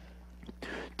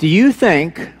 Do you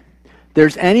think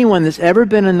there's anyone that's ever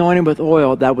been anointed with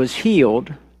oil that was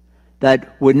healed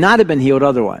that would not have been healed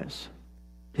otherwise?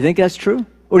 Do you think that's true?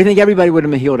 Or do you think everybody would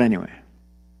have been healed anyway?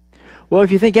 Well,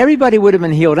 if you think everybody would have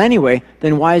been healed anyway,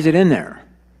 then why is it in there?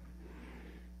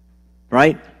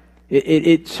 Right?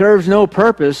 It serves no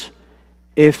purpose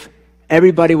if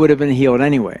everybody would have been healed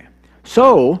anyway.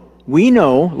 So, we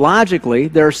know, logically,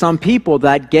 there are some people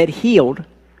that get healed,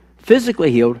 physically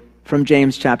healed, from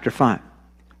James chapter 5.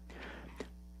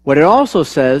 What it also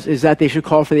says is that they should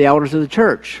call for the elders of the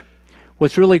church.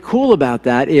 What's really cool about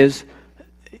that is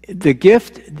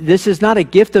this is not a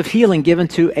gift of healing given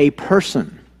to a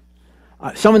person.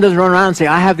 Someone doesn't run around and say,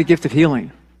 "I have the gift of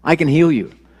healing. I can heal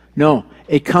you." No,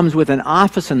 it comes with an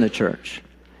office in the church.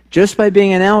 Just by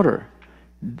being an elder,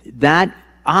 that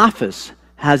office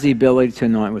has the ability to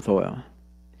anoint with oil.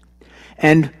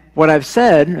 And what I've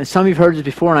said, and some of you have heard this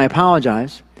before and I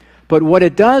apologize, but what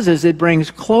it does is it brings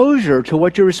closure to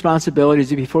what your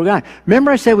responsibilities are before God.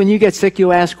 Remember I said when you get sick,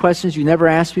 you'll ask questions you never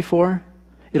asked before?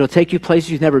 It'll take you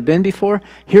places you've never been before?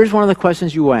 Here's one of the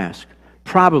questions you will ask.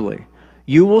 Probably.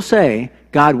 You will say,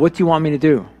 "God, what do you want me to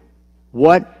do?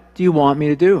 What do you want me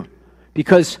to do?"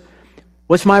 Because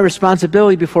what's my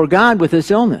responsibility before God with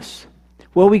this illness?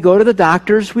 Well, we go to the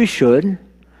doctors, we should.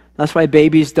 That's why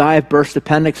babies die of burst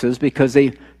appendixes, because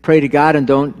they pray to God and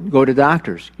don't go to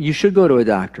doctors. You should go to a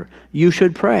doctor. You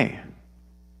should pray.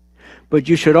 But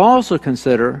you should also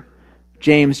consider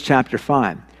James chapter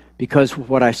 5, because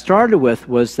what I started with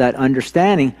was that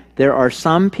understanding there are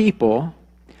some people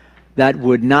that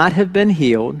would not have been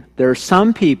healed. There are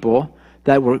some people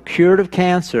that were cured of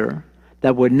cancer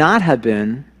that would not have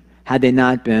been had they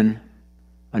not been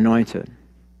anointed.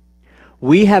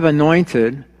 We have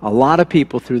anointed a lot of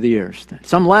people through the years.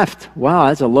 Some left. Wow,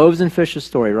 that's a loaves and fishes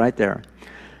story right there.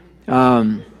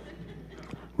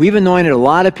 We've anointed a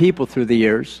lot of people through the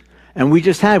years, and we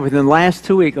just had, within the last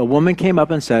 2 weeks, a woman came up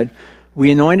and said,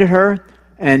 we anointed her,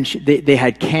 and they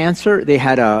had cancer. They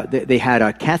had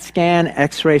a CAT scan,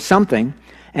 X-ray, something,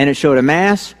 and it showed a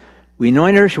mass. We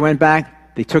anointed her. She went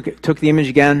back. They took the image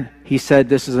again. He said,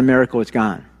 "This is a miracle. It's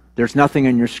gone. There's nothing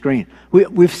on your screen."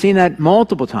 We've seen that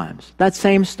multiple times. That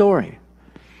same story.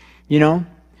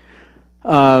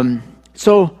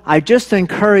 So I just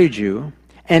encourage you,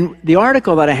 and the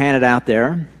article that I handed out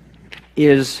there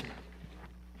is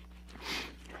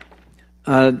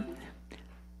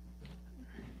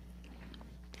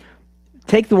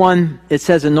take the one, it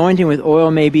says anointing with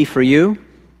oil may be for you,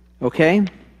 okay?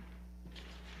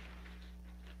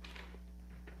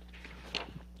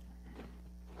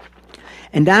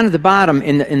 And down at the bottom,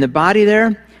 in the body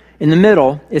there, in the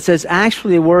middle, it says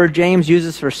actually the word James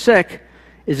uses for sick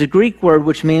is a Greek word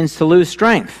which means to lose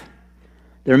strength.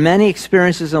 There are many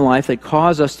experiences in life that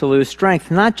cause us to lose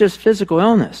strength, not just physical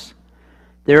illness.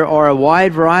 There are a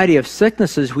wide variety of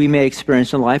sicknesses we may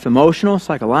experience in life, emotional,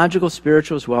 psychological,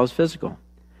 spiritual, as well as physical.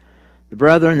 The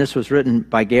Brethren, this was written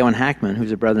by Galen Hackman,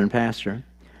 who's a Brethren pastor.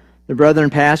 The Brethren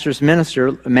pastor's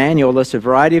minister manual lists a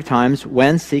variety of times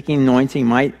when seeking anointing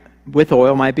with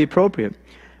oil might be appropriate.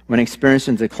 When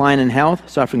experiencing decline in health,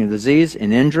 suffering of disease,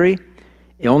 an injury,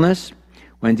 illness,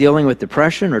 when dealing with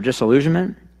depression or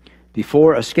disillusionment,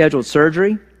 before a scheduled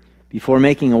surgery, before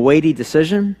making a weighty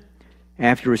decision,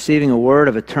 after receiving a word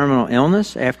of a terminal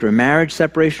illness, after a marriage,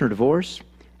 separation, or divorce,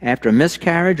 after a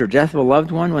miscarriage or death of a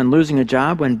loved one, when losing a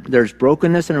job, when there's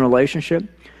brokenness in a relationship,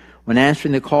 when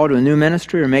answering the call to a new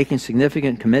ministry or making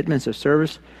significant commitments of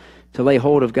service to lay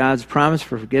hold of God's promise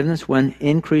for forgiveness, when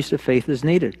increase of faith is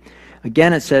needed.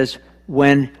 Again, it says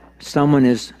when someone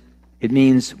is, it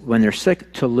means when they're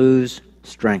sick, to lose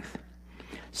strength.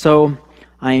 So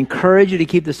I encourage you to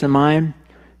keep this in mind.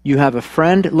 You have a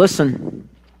friend. Listen,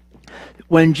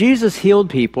 when Jesus healed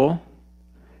people,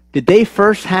 did they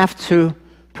first have to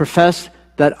profess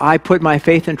that I put my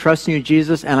faith and trust in you,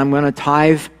 Jesus, and I'm going to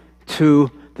tithe to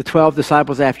the 12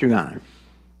 disciples after you're gone?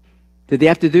 Did they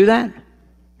have to do that?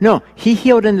 No, he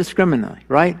healed indiscriminately,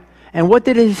 right? And what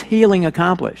did his healing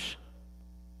accomplish?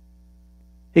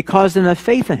 It caused them to have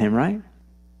faith in him, right?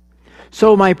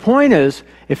 So my point is,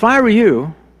 if I were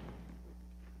you,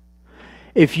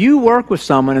 if you work with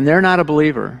someone and they're not a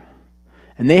believer,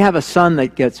 and they have a son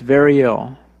that gets very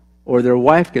ill, or their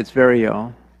wife gets very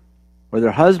ill, or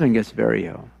their husband gets very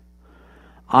ill,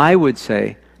 I would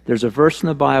say there's a verse in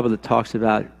the Bible that talks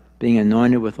about being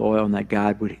anointed with oil and that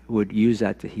God would use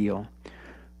that to heal.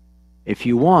 If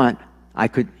you want,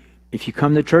 if you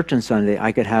come to church on Sunday,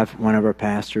 I could have one of our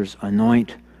pastors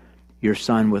anoint your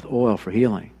son with oil for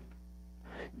healing.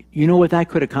 You know what that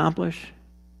could accomplish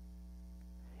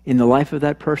in the life of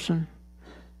that person?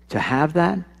 To have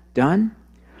that done?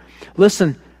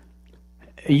 Listen,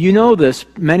 you know this,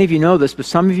 many of you know this, but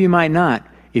some of you might not.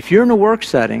 If you're in a work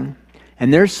setting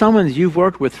and there's someone that you've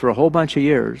worked with for a whole bunch of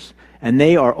years and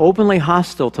they are openly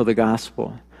hostile to the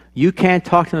gospel, you can't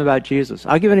talk to them about Jesus.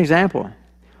 I'll give an example.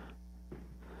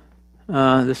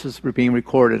 This is being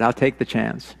recorded. I'll take the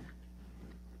chance.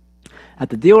 At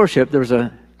the dealership, there was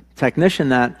a technician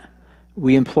that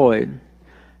we employed,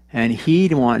 and he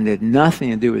wanted nothing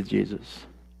to do with Jesus.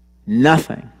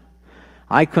 Nothing.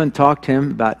 I couldn't talk to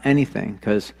him about anything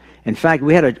because, in fact,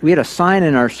 we had a sign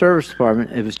in our service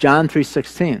department. It was John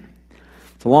 3:16.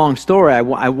 It's a long story.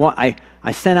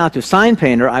 I sent out to a sign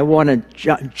painter. I wanted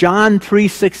John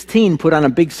 3:16 put on a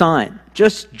big sign.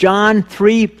 Just John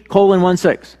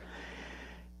 3:16.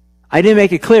 I didn't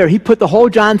make it clear. He put the whole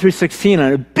John 3:16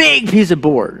 on a big piece of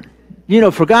board. You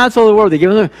know, for God so loved the world, they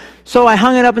give him. So I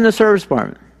hung it up in the service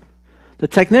department. The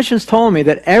technicians told me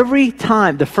that every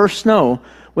time the first snow,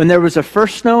 when there was a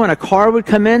first snow and a car would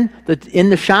come in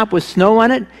the shop with snow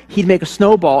on it, he'd make a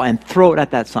snowball and throw it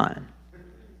at that sign.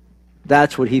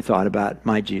 That's what he thought about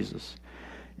my Jesus.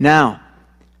 Now,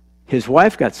 his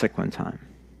wife got sick one time.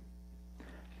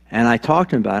 And I talked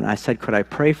to him about it, and I said, could I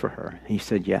pray for her? He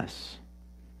said, yes.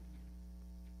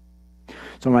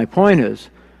 So my point is,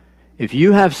 if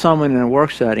you have someone in a work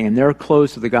setting and they're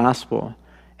closed to the gospel,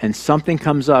 and something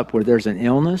comes up where there's an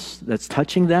illness that's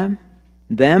touching them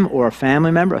or a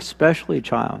family member, especially a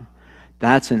child,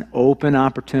 that's an open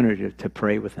opportunity to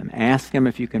pray with them. Ask them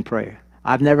if you can pray.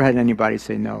 I've never had anybody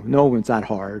say no. No one's that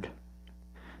hard.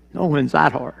 No one's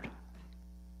that hard.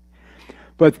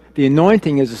 But the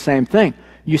anointing is the same thing.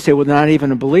 You say, well, they're not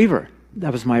even a believer.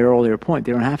 That was my earlier point.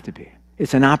 They don't have to be.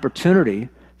 It's an opportunity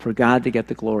for God to get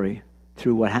the glory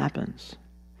through what happens.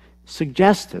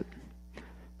 Suggest it.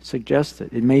 Suggest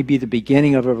it. It may be the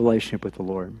beginning of a relationship with the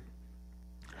Lord.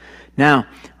 Now,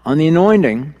 on the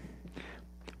anointing,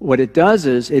 what it does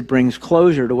is it brings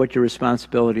closure to what your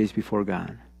responsibility is before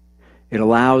God. It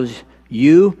allows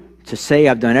you to say,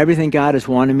 I've done everything God has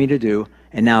wanted me to do,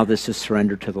 and now this is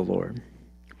surrendered to the Lord.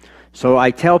 So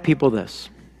I tell people this.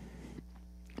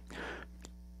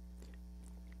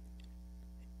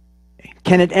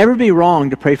 Can it ever be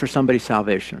wrong to pray for somebody's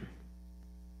salvation?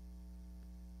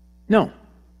 No.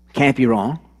 Can't be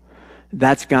wrong.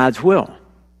 That's God's will.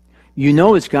 You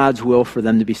know it's God's will for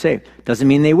them to be saved. Doesn't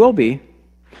mean they will be,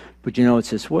 but you know it's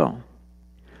His will.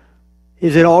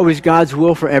 Is it always God's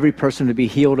will for every person to be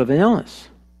healed of an illness?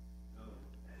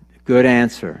 Good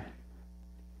answer.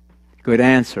 Good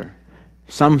answer.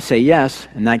 Some say yes,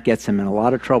 and that gets them in a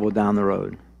lot of trouble down the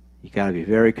road. You got to be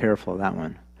very careful of that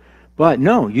one. But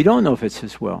no, you don't know if it's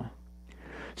His will.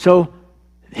 So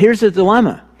here's the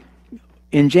dilemma.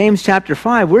 In James chapter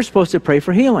 5, we're supposed to pray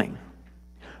for healing.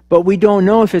 But we don't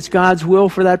know if it's God's will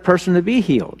for that person to be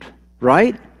healed,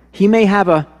 right? He may have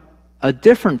a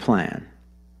different plan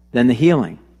than the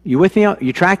healing. You with me?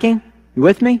 You tracking? You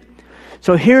with me?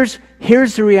 So here's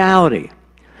the reality.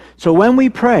 So when we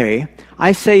pray,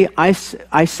 I say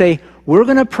we're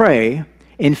going to pray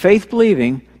in faith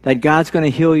believing that God's going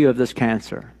to heal you of this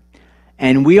cancer.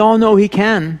 And we all know He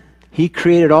can. He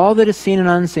created all that is seen and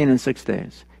unseen in 6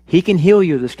 days. He can heal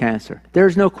you of this cancer.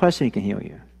 There's no question he can heal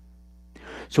you.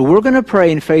 So we're going to pray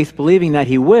in faith, believing that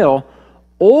he will,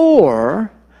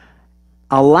 or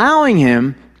allowing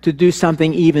him to do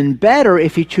something even better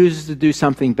if he chooses to do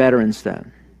something better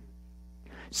instead.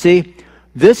 See,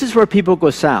 this is where people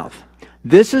go south.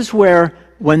 This is where,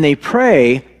 when they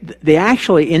pray, they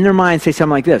actually, in their mind, say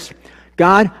something like this: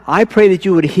 God, I pray that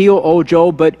you would heal old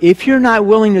Joe, but if you're not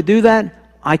willing to do that,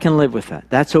 I can live with that.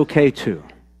 That's okay too.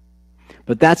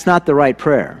 But that's not the right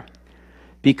prayer.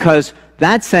 Because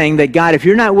that's saying that, God, if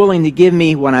you're not willing to give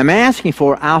me what I'm asking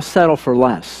for, I'll settle for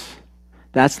less.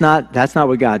 That's not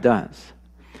what God does.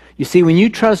 You see, when you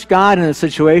trust God in a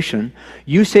situation,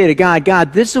 you say to God,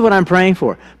 God, this is what I'm praying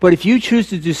for. But if you choose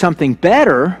to do something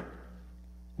better,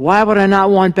 why would I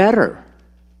not want better?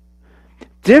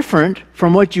 Different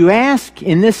from what you ask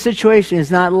in this situation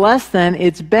is not less than,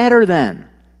 it's better than.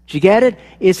 Did you get it?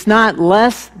 It's not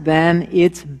less than,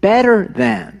 it's better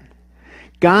than.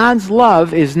 God's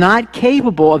love is not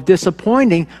capable of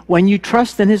disappointing when you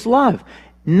trust in his love.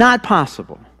 Not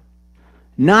possible.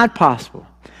 Not possible.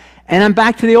 And I'm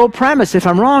back to the old premise. If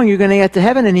I'm wrong, you're going to get to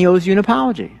heaven and he owes you an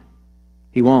apology.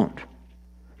 He won't.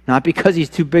 Not because he's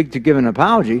too big to give an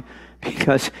apology,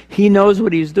 because he knows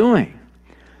what he's doing.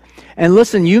 And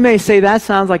listen, you may say that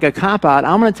sounds like a cop-out.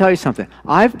 I'm going to tell you something.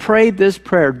 I've prayed this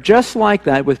prayer just like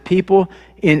that with people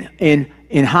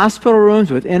in hospital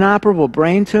rooms with inoperable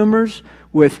brain tumors,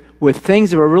 with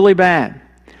things that were really bad.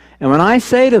 And when I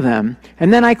say to them,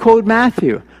 and then I quote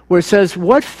Matthew, where it says,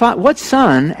 what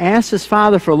son asks his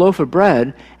father for a loaf of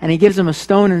bread, and he gives him a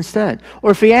stone instead?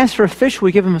 Or if he asks for a fish,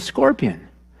 we give him a scorpion?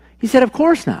 He said, of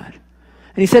course not.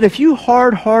 And he said, if you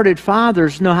hard-hearted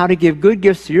fathers know how to give good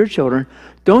gifts to your children,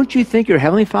 don't you think your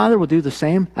heavenly Father will do the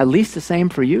same, at least the same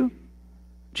for you?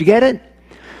 Did you get it?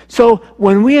 So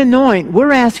when we anoint,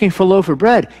 we're asking for a loaf of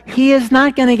bread. He is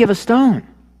not going to give a stone.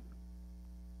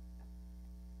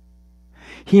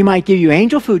 He might give you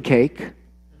angel food cake.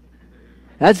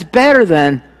 That's better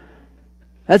than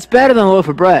a loaf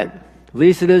of bread. At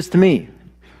least it is to me.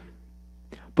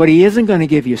 But he isn't going to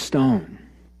give you a stone.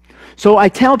 So I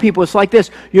tell people, it's like this.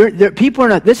 People are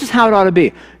not. This is how it ought to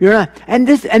be. You're not. And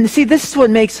see, this is what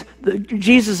makes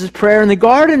Jesus' prayer in the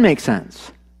garden make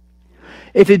sense.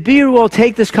 If it be your will,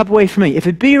 take this cup away from me. If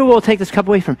it be your will, take this cup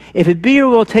away from me. If it be your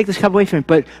will, take this cup away from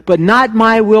me. But not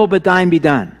my will, but thine be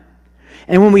done.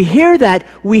 And when we hear that,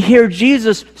 we hear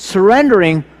Jesus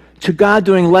surrendering to God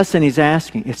doing less than he's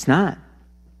asking. It's not.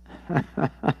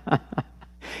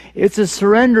 It's a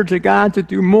surrender to God to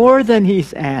do more than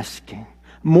he's asking.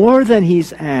 More than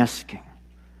he's asking.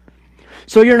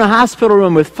 So you're in a hospital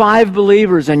room with 5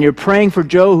 believers and you're praying for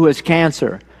Joe who has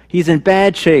cancer. He's in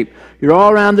bad shape. You're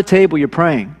all around the table, you're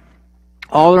praying.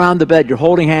 All around the bed, you're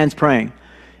holding hands praying.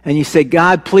 And you say,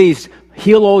 God, please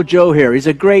heal old Joe here. He's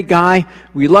a great guy.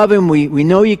 We love him. We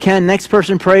know you can. Next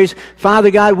person prays,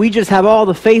 Father God, we just have all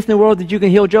the faith in the world that you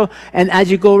can heal Joe. And as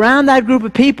you go around that group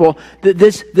of people,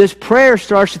 this prayer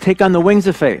starts to take on the wings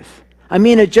of faith. I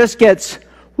mean, it just gets,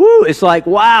 it's like,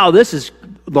 wow,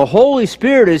 the Holy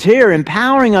Spirit is here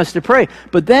empowering us to pray.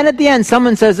 But then at the end,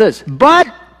 someone says this,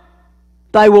 but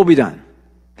thy will be done.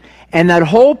 And that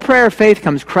whole prayer of faith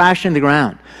comes crashing to the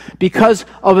ground because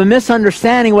of a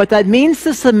misunderstanding what that means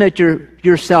to submit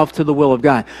yourself to the will of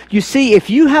God. You see, if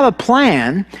you have a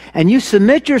plan and you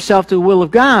submit yourself to the will of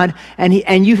God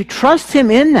and you trust him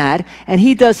in that and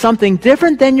he does something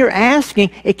different than you're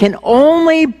asking, it can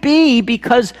only be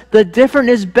because the different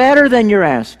is better than you're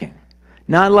asking,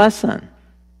 not less than.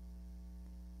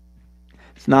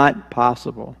 It's not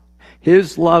possible.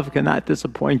 His love cannot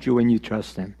disappoint you when you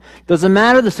trust him. Doesn't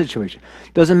matter the situation.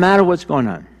 Doesn't matter what's going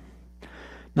on.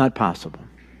 Not possible.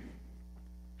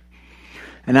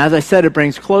 And as I said, it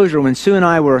brings closure. When Sue and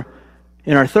I were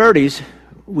in our 30s,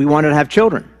 we wanted to have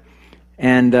children.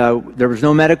 And there was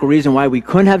no medical reason why we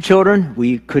couldn't have children.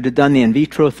 We could have done the in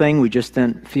vitro thing. We just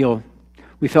didn't feel,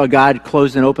 we felt God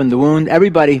closed and opened the wound.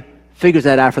 Everybody figures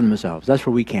that out for themselves. That's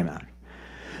where we came out.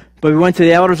 But we went to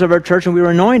the elders of our church and we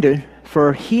were anointed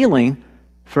for healing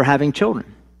for having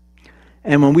children.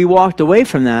 And when we walked away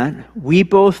from that, we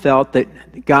both felt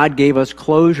that God gave us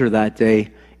closure that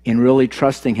day in really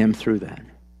trusting him through that.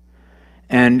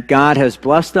 And God has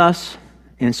blessed us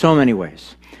in so many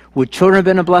ways. Would children have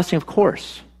been a blessing? Of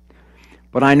course.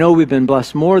 But I know we've been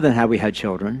blessed more than had we had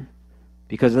children,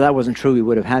 because if that wasn't true, we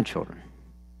would have had children.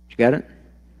 Did you get it?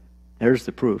 There's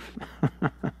the proof.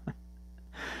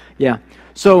 Yeah.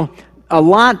 So a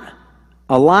lot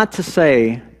to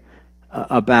say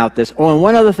about this. Oh, and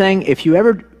one other thing, if you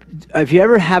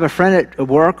ever have a friend at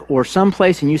work or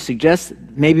someplace and you suggest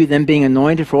maybe them being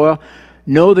anointed for oil,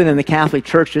 know that in the Catholic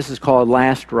Church this is called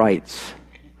last rites.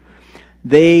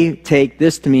 they take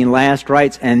this to mean last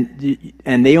rites, and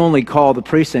they only call the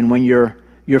priest in when you're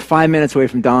 5 minutes away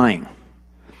from dying.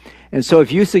 And so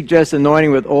if you suggest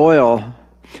anointing with oil,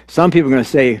 some people are going to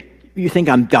say, you think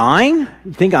I'm dying?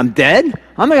 You think I'm dead?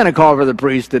 I'm not going to call for the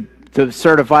priest to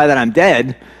certify that I'm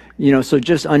dead. So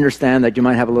just understand that you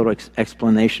might have a little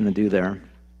explanation to do there.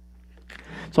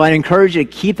 So I'd encourage you to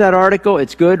keep that article.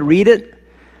 It's good. Read it.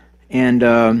 And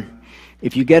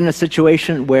if you get in a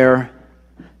situation where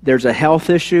there's a health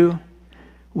issue,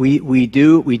 we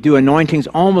do anointings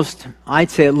almost, I'd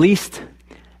say at least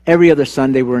every other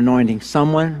Sunday we're anointing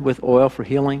someone with oil for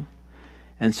healing.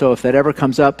 And so if that ever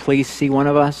comes up, please see one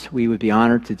of us. We would be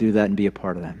honored to do that and be a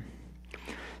part of that.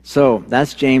 So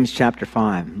that's James chapter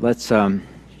 5. Let's go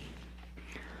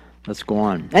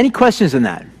on. Any questions in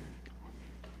that?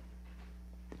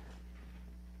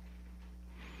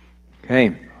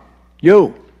 Okay.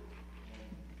 You.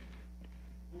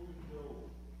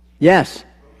 Yes.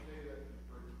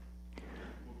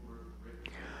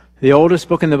 The oldest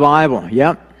book in the Bible.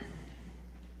 Yep.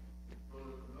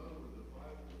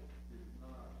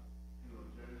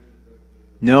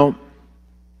 Nope,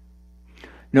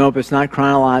 it's not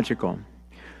chronological.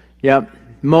 Yep.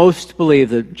 Most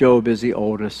believe that Job is the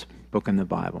oldest book in the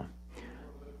Bible.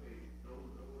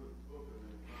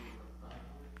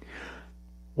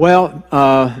 Well,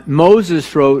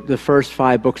 Moses wrote the first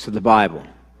 5 books of the Bible.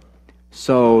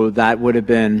 So that would have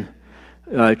been,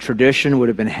 tradition would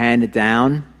have been handed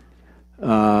down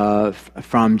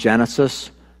from Genesis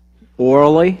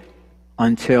orally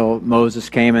until Moses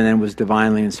came and then was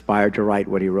divinely inspired to write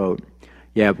what he wrote.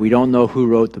 Yeah, we don't know who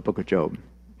wrote the book of Job,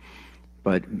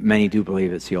 but many do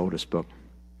believe it's the oldest book.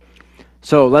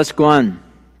 So let's go on.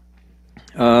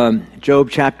 Job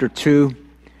chapter 2,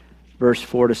 verse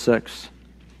 4 to 6.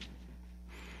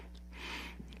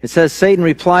 It says, Satan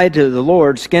replied to the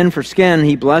Lord, skin for skin,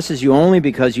 he blesses you only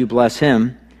because you bless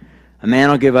him. A man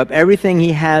will give up everything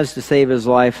he has to save his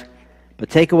life, but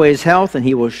take away his health, and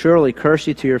he will surely curse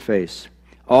you to your face.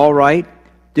 All right,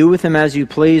 do with him as you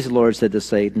please, the Lord said to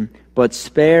Satan, but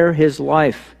spare his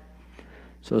life.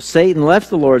 So Satan left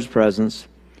the Lord's presence,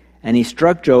 and he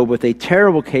struck Job with a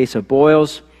terrible case of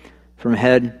boils from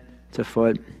head to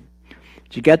foot.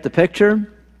 Did you get the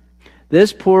picture?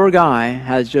 This poor guy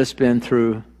has just been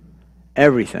through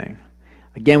everything.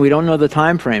 Again, we don't know the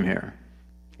time frame here.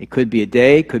 It could be a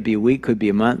day, could be a week, could be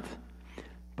a month.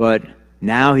 But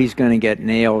now he's going to get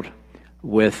nailed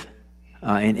with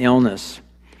an illness.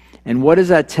 And what does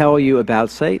that tell you about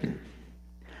Satan?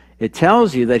 It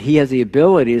tells you that he has the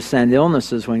ability to send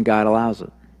illnesses when God allows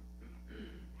it.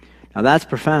 Now that's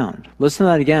profound. Listen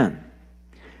to that again.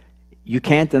 You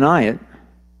can't deny it.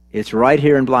 It's right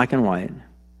here in black and white.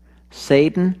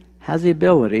 Satan has the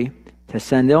ability to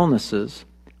send illnesses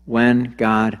when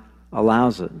God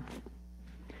allows it.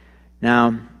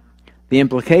 Now, the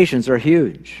implications are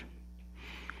huge.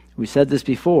 We said this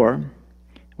before.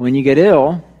 When you get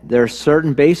ill, there are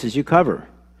certain bases you cover.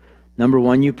 Number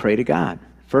one, you pray to God.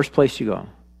 First place you go.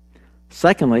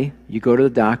 Secondly, you go to the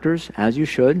doctors, as you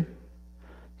should.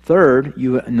 Third,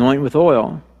 you anoint with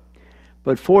oil.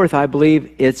 But fourth, I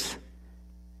believe it's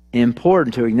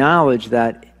important to acknowledge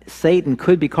that Satan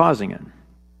could be causing it.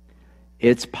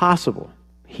 It's possible.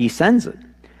 He sends it.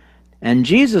 And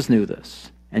Jesus knew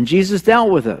this. And Jesus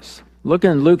dealt with this. Look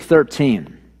in Luke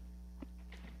 13.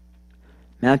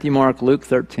 Matthew, Mark, Luke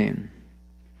 13.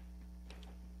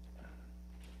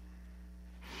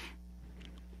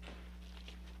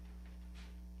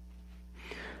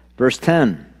 Verse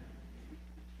 10.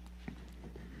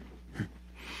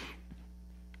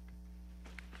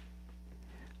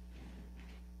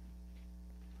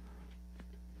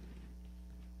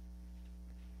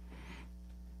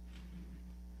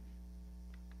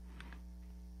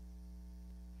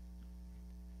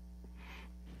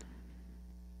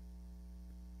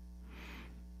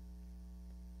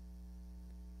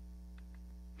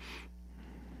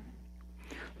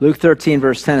 Luke 13,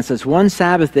 verse 10, it says, one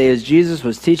Sabbath day as Jesus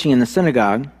was teaching in the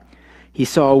synagogue, he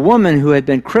saw a woman who had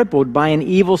been crippled by an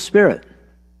evil spirit.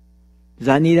 Does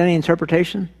that need any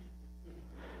interpretation?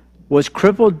 Was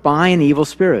crippled by an evil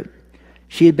spirit.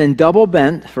 She had been double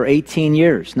bent for 18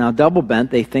 years. Now, double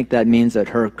bent, they think that means that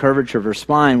her curvature of her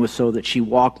spine was so that she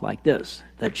walked like this,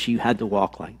 that she had to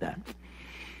walk like that,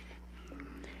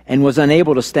 and was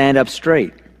unable to stand up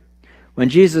straight. When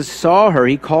Jesus saw her,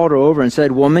 he called her over and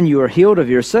said, woman, you are healed of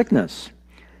your sickness.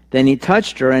 Then he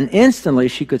touched her, and instantly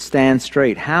she could stand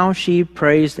straight. How she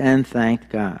praised and thanked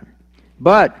God.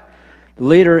 But the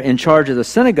leader in charge of the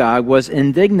synagogue was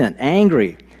indignant,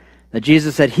 angry, that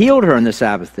Jesus had healed her on the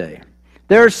Sabbath day.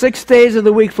 There are 6 days of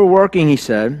the week for working, he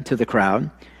said to the crowd.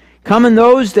 Come in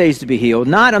those days to be healed,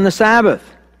 not on the Sabbath.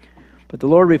 But the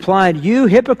Lord replied, you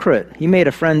hypocrite. He made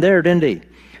a friend there, didn't he?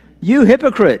 You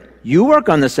hypocrite, you work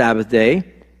on the Sabbath day.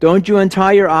 Don't you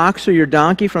untie your ox or your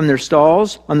donkey from their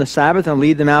stalls on the Sabbath and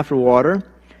lead them out for water?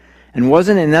 And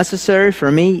wasn't it necessary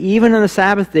for me, even on the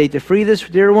Sabbath day, to free this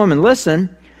dear woman,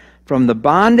 listen, from the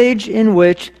bondage in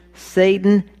which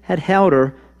Satan had held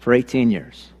her for 18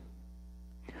 years?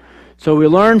 So we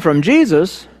learn from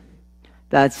Jesus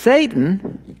that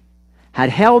Satan had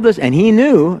held us, and he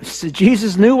knew,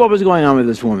 Jesus knew what was going on with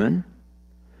this woman,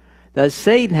 that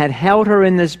Satan had held her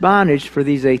in this bondage for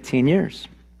these 18 years.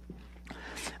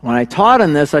 When I taught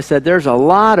on this, I said there's a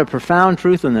lot of profound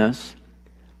truth in this.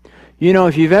 You know,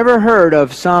 if you've ever heard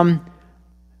of some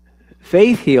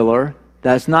faith healer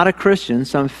that's not a Christian,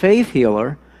 some faith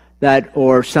healer that,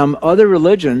 or some other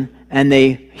religion, and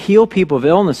they heal people of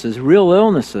illnesses, real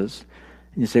illnesses,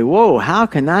 and you say, whoa, how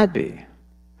can that be?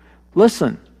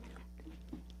 Listen,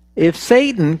 if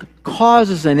Satan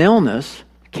causes an illness,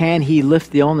 can he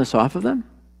lift the illness off of them?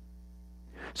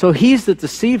 So he's the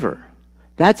deceiver.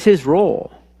 That's his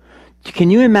role.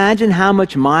 Can you imagine how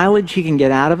much mileage he can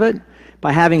get out of it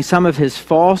by having some of his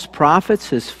false prophets,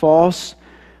 his false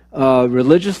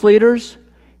religious leaders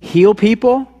heal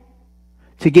people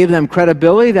to give them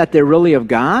credibility that they're really of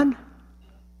God?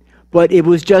 But it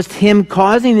was just him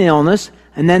causing the illness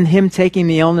and then him taking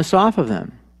the illness off of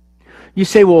them. You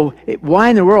say, well, why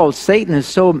in the world? Satan is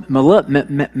so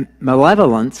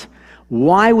malevolent.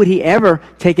 Why would he ever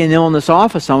take an illness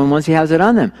off of someone once he has it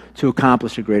on them? To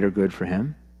accomplish a greater good for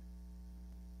him.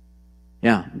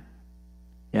 Yeah.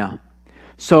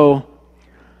 So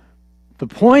the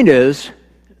point is,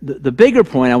 the bigger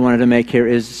point I wanted to make here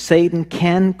is Satan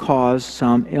can cause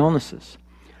some illnesses.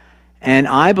 And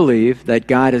I believe that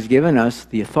God has given us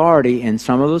the authority in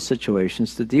some of those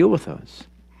situations to deal with those.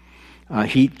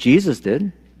 Jesus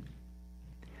did,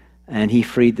 and he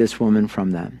freed this woman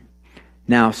from them.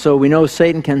 Now, so we know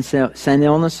Satan can send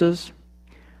illnesses.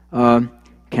 Can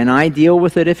I deal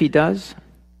with it if he does?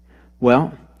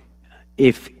 Well,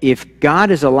 if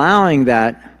God is allowing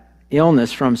that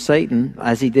illness from Satan,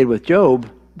 as he did with Job,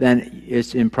 then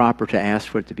it's improper to ask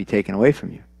for it to be taken away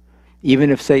from you,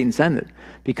 even if Satan sent it.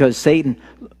 Because Satan,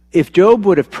 if Job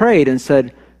would have prayed and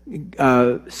said,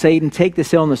 Satan, take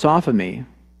this illness off of me,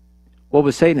 what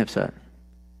would Satan have said?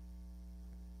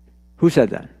 Who said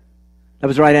that? That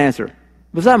was the right answer.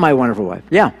 Was that my wonderful wife?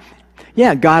 Yeah,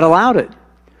 God allowed it.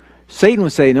 Satan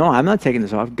would say, no, I'm not taking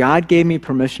this off. God gave me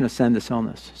permission to send this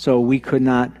illness. So we could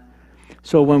not.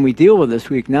 So when we deal with this,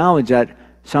 we acknowledge that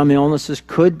some illnesses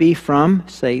could be from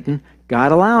Satan,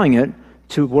 God allowing it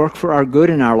to work for our good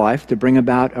in our life, to bring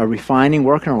about a refining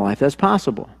work in our life. That's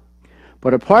possible.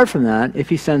 But apart from that, if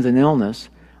he sends an illness,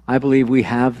 I believe we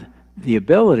have the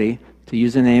ability to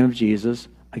use the name of Jesus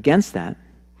against that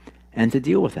and to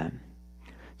deal with that.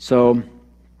 So,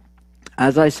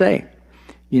 as I say,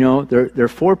 there are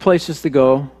 4 places to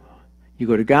go. You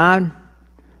go to God,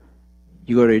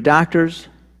 you go to your doctors,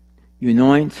 you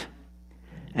anoint,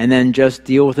 and then just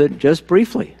deal with it just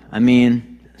briefly. I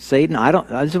mean, Satan,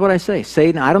 this is what I say.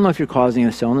 Satan, I don't know if you're causing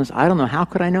this illness. I don't know. How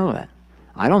could I know that?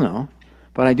 I don't know.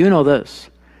 But I do know this.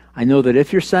 I know that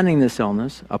if you're sending this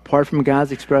illness, apart from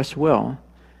God's express will,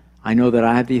 I know that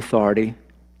I have the authority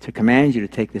to command you to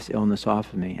take this illness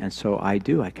off of me. And so I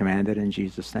do. I command it in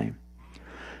Jesus' name.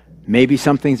 Maybe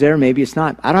something's there, maybe it's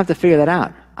not. I don't have to figure that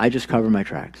out. I just cover my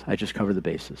tracks. I just cover the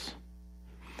bases.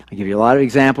 I give you a lot of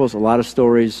examples, a lot of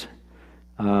stories.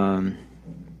 I'll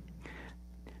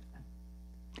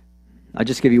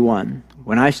just give you one.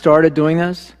 When I started doing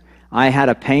this, I had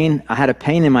a pain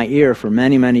in my ear for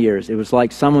many, many years. It was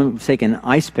like someone was taking an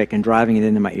ice pick and driving it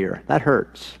into my ear. That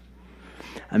hurts.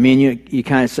 I mean, you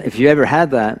kind of, if you ever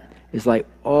had that, it's like,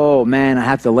 oh man, I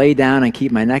have to lay down and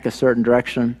keep my neck a certain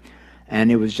direction.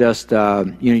 And it was just,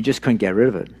 you just couldn't get rid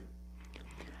of it.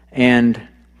 And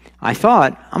I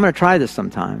thought, I'm going to try this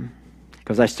sometime.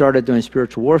 Because I started doing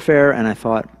spiritual warfare, and I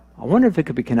thought, I wonder if it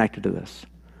could be connected to this.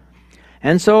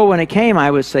 And so when it came,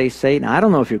 I would say, Satan, I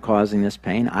don't know if you're causing this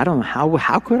pain. I don't know.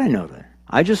 How could I know that?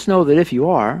 I just know that if you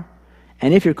are,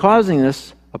 and if you're causing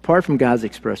this apart from God's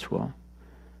express will,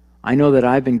 I know that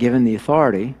I've been given the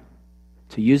authority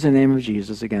to use the name of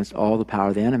Jesus against all the power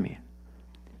of the enemy.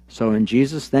 So in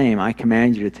Jesus' name, I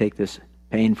command you to take this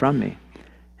pain from me.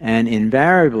 And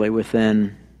invariably,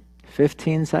 within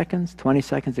 15 seconds, 20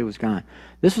 seconds, it was gone.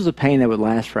 This was a pain that would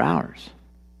last for hours.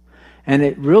 And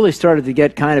it really started to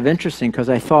get kind of interesting because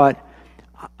I thought,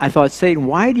 Satan,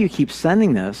 why do you keep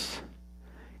sending this?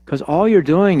 Because all you're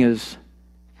doing is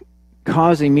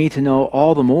causing me to know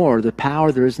all the more the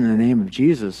power there is in the name of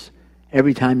Jesus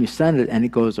every time you send it, and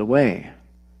it goes away.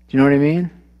 Do you know what I mean?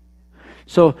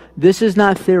 So this is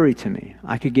not theory to me.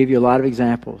 I could give you a lot of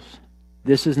examples.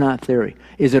 This is not theory.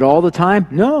 Is it all the time?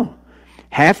 No.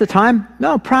 Half the time?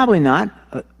 No, probably not.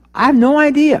 I have no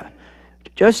idea.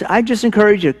 I just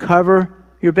encourage you to cover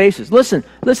your bases. Listen,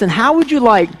 how would you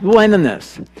like, we'll end on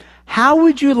this. How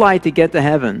would you like to get to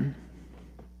heaven?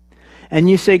 And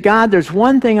you say, God, there's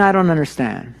one thing I don't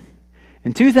understand.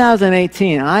 In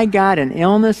 2018, I got an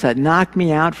illness that knocked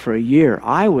me out for a year.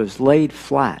 I was laid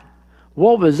flat.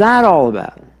 What was that all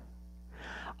about?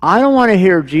 I don't want to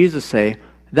hear Jesus say,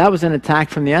 that was an attack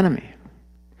from the enemy.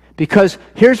 Because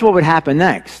here's what would happen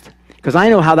next. Because I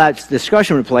know how that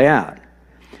discussion would play out.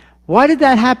 Why did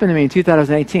that happen to me in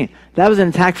 2018? That was an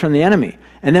attack from the enemy.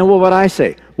 And then what would I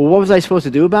say? Well, what was I supposed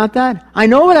to do about that? I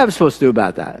know what I was supposed to do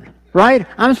about that. Right?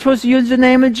 I'm supposed to use the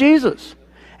name of Jesus.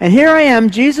 And here I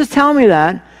am, Jesus telling me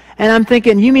that. And I'm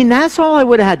thinking, you mean that's all I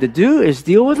would have had to do is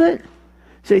deal with it?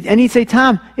 And he'd say,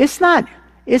 Thom, it's not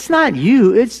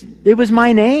you. It was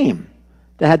my name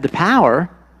that had the power.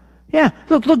 Yeah,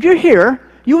 look, you're here.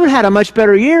 You would have had a much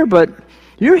better year, but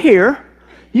you're here.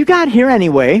 You got here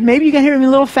anyway. Maybe you got here a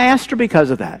little faster because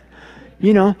of that.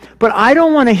 But I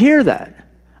don't want to hear that.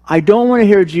 I don't want to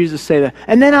hear Jesus say that.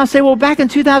 And then I'll say, well, back in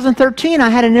 2013, I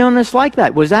had an illness like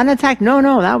that. Was that an attack? No,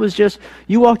 that was just,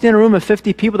 you walked in a room of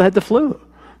 50 people that had the flu.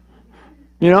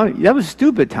 That was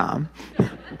stupid, Thom.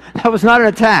 That was not an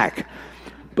attack.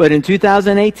 But in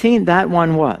 2018, that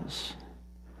one was.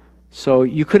 So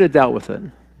you could have dealt with it.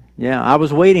 Yeah, I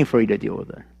was waiting for you to deal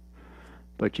with it.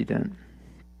 But you didn't.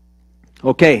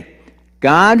 Okay,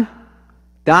 God,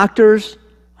 doctors,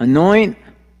 anoint,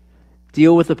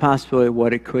 deal with the possibility of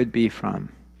what it could be from.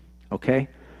 Okay?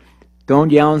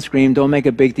 Don't yell and scream. Don't make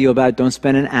a big deal about it. Don't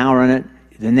spend an hour on it.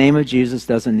 The name of Jesus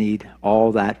doesn't need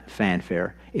all that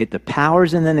fanfare. The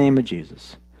power's in the name of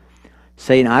Jesus.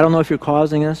 Satan, I don't know if you're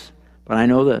causing this, but I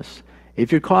know this.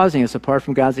 If you're causing us apart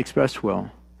from God's express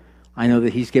will, I know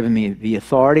that he's given me the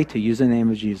authority to use the name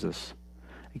of Jesus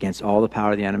against all the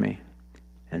power of the enemy.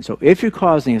 And so if you're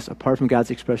causing us apart from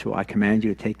God's express will, I command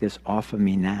you to take this off of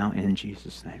me now in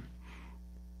Jesus' name.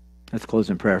 Let's close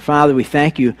in prayer. Father, we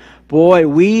thank you. Boy,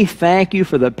 we thank you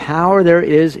for the power there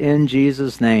is in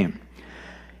Jesus' name.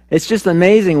 It's just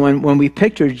amazing when we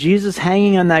picture Jesus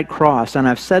hanging on that cross, and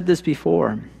I've said this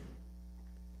before.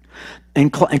 In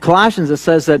Colossians, it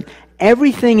says that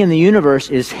everything in the universe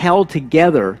is held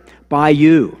together by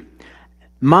you.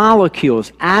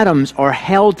 Molecules, atoms are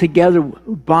held together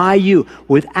by you.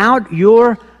 Without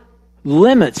your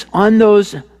limits on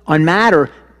matter,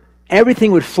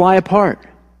 everything would fly apart.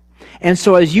 And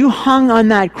so as you hung on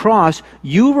that cross,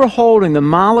 you were holding the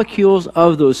molecules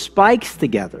of those spikes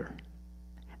together.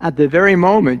 At the very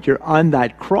moment you're on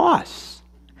that cross.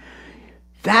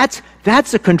 That's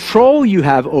the control you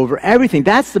have over everything.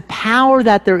 That's the power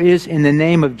that there is in the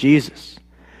name of Jesus.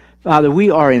 Father, we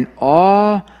are in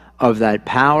awe of that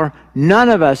power. None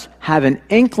of us have an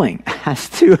inkling as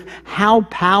to how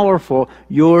powerful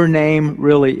your name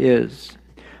really is.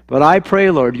 But I pray,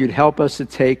 Lord, you'd help us to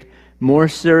take more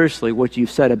seriously what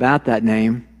you've said about that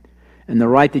name and the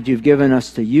right that you've given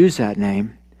us to use that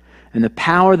name and the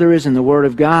power there is in the Word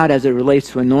of God as it relates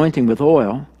to anointing with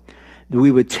oil, that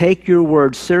we would take your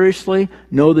word seriously,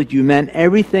 know that you meant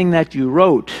everything that you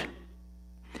wrote,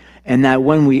 and that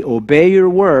when we obey your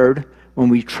word, when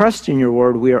we trust in your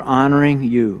word, we are honoring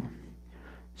you.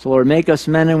 So Lord, make us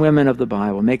men and women of the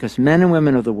Bible. Make us men and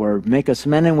women of the word. Make us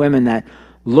men and women that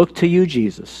look to you,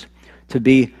 Jesus,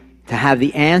 to have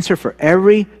the answer for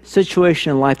every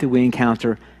situation in life that we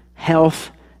encounter,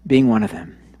 health being one of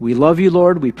them. We love you,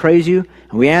 Lord. We praise you.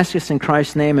 And we ask this in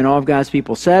Christ's name. And all of God's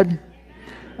people said,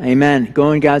 amen.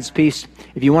 Go in God's peace.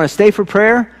 If you want to stay for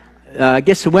prayer,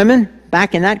 get the women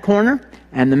back in that corner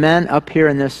and the men up here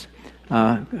in this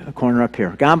corner up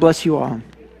here. God bless you all.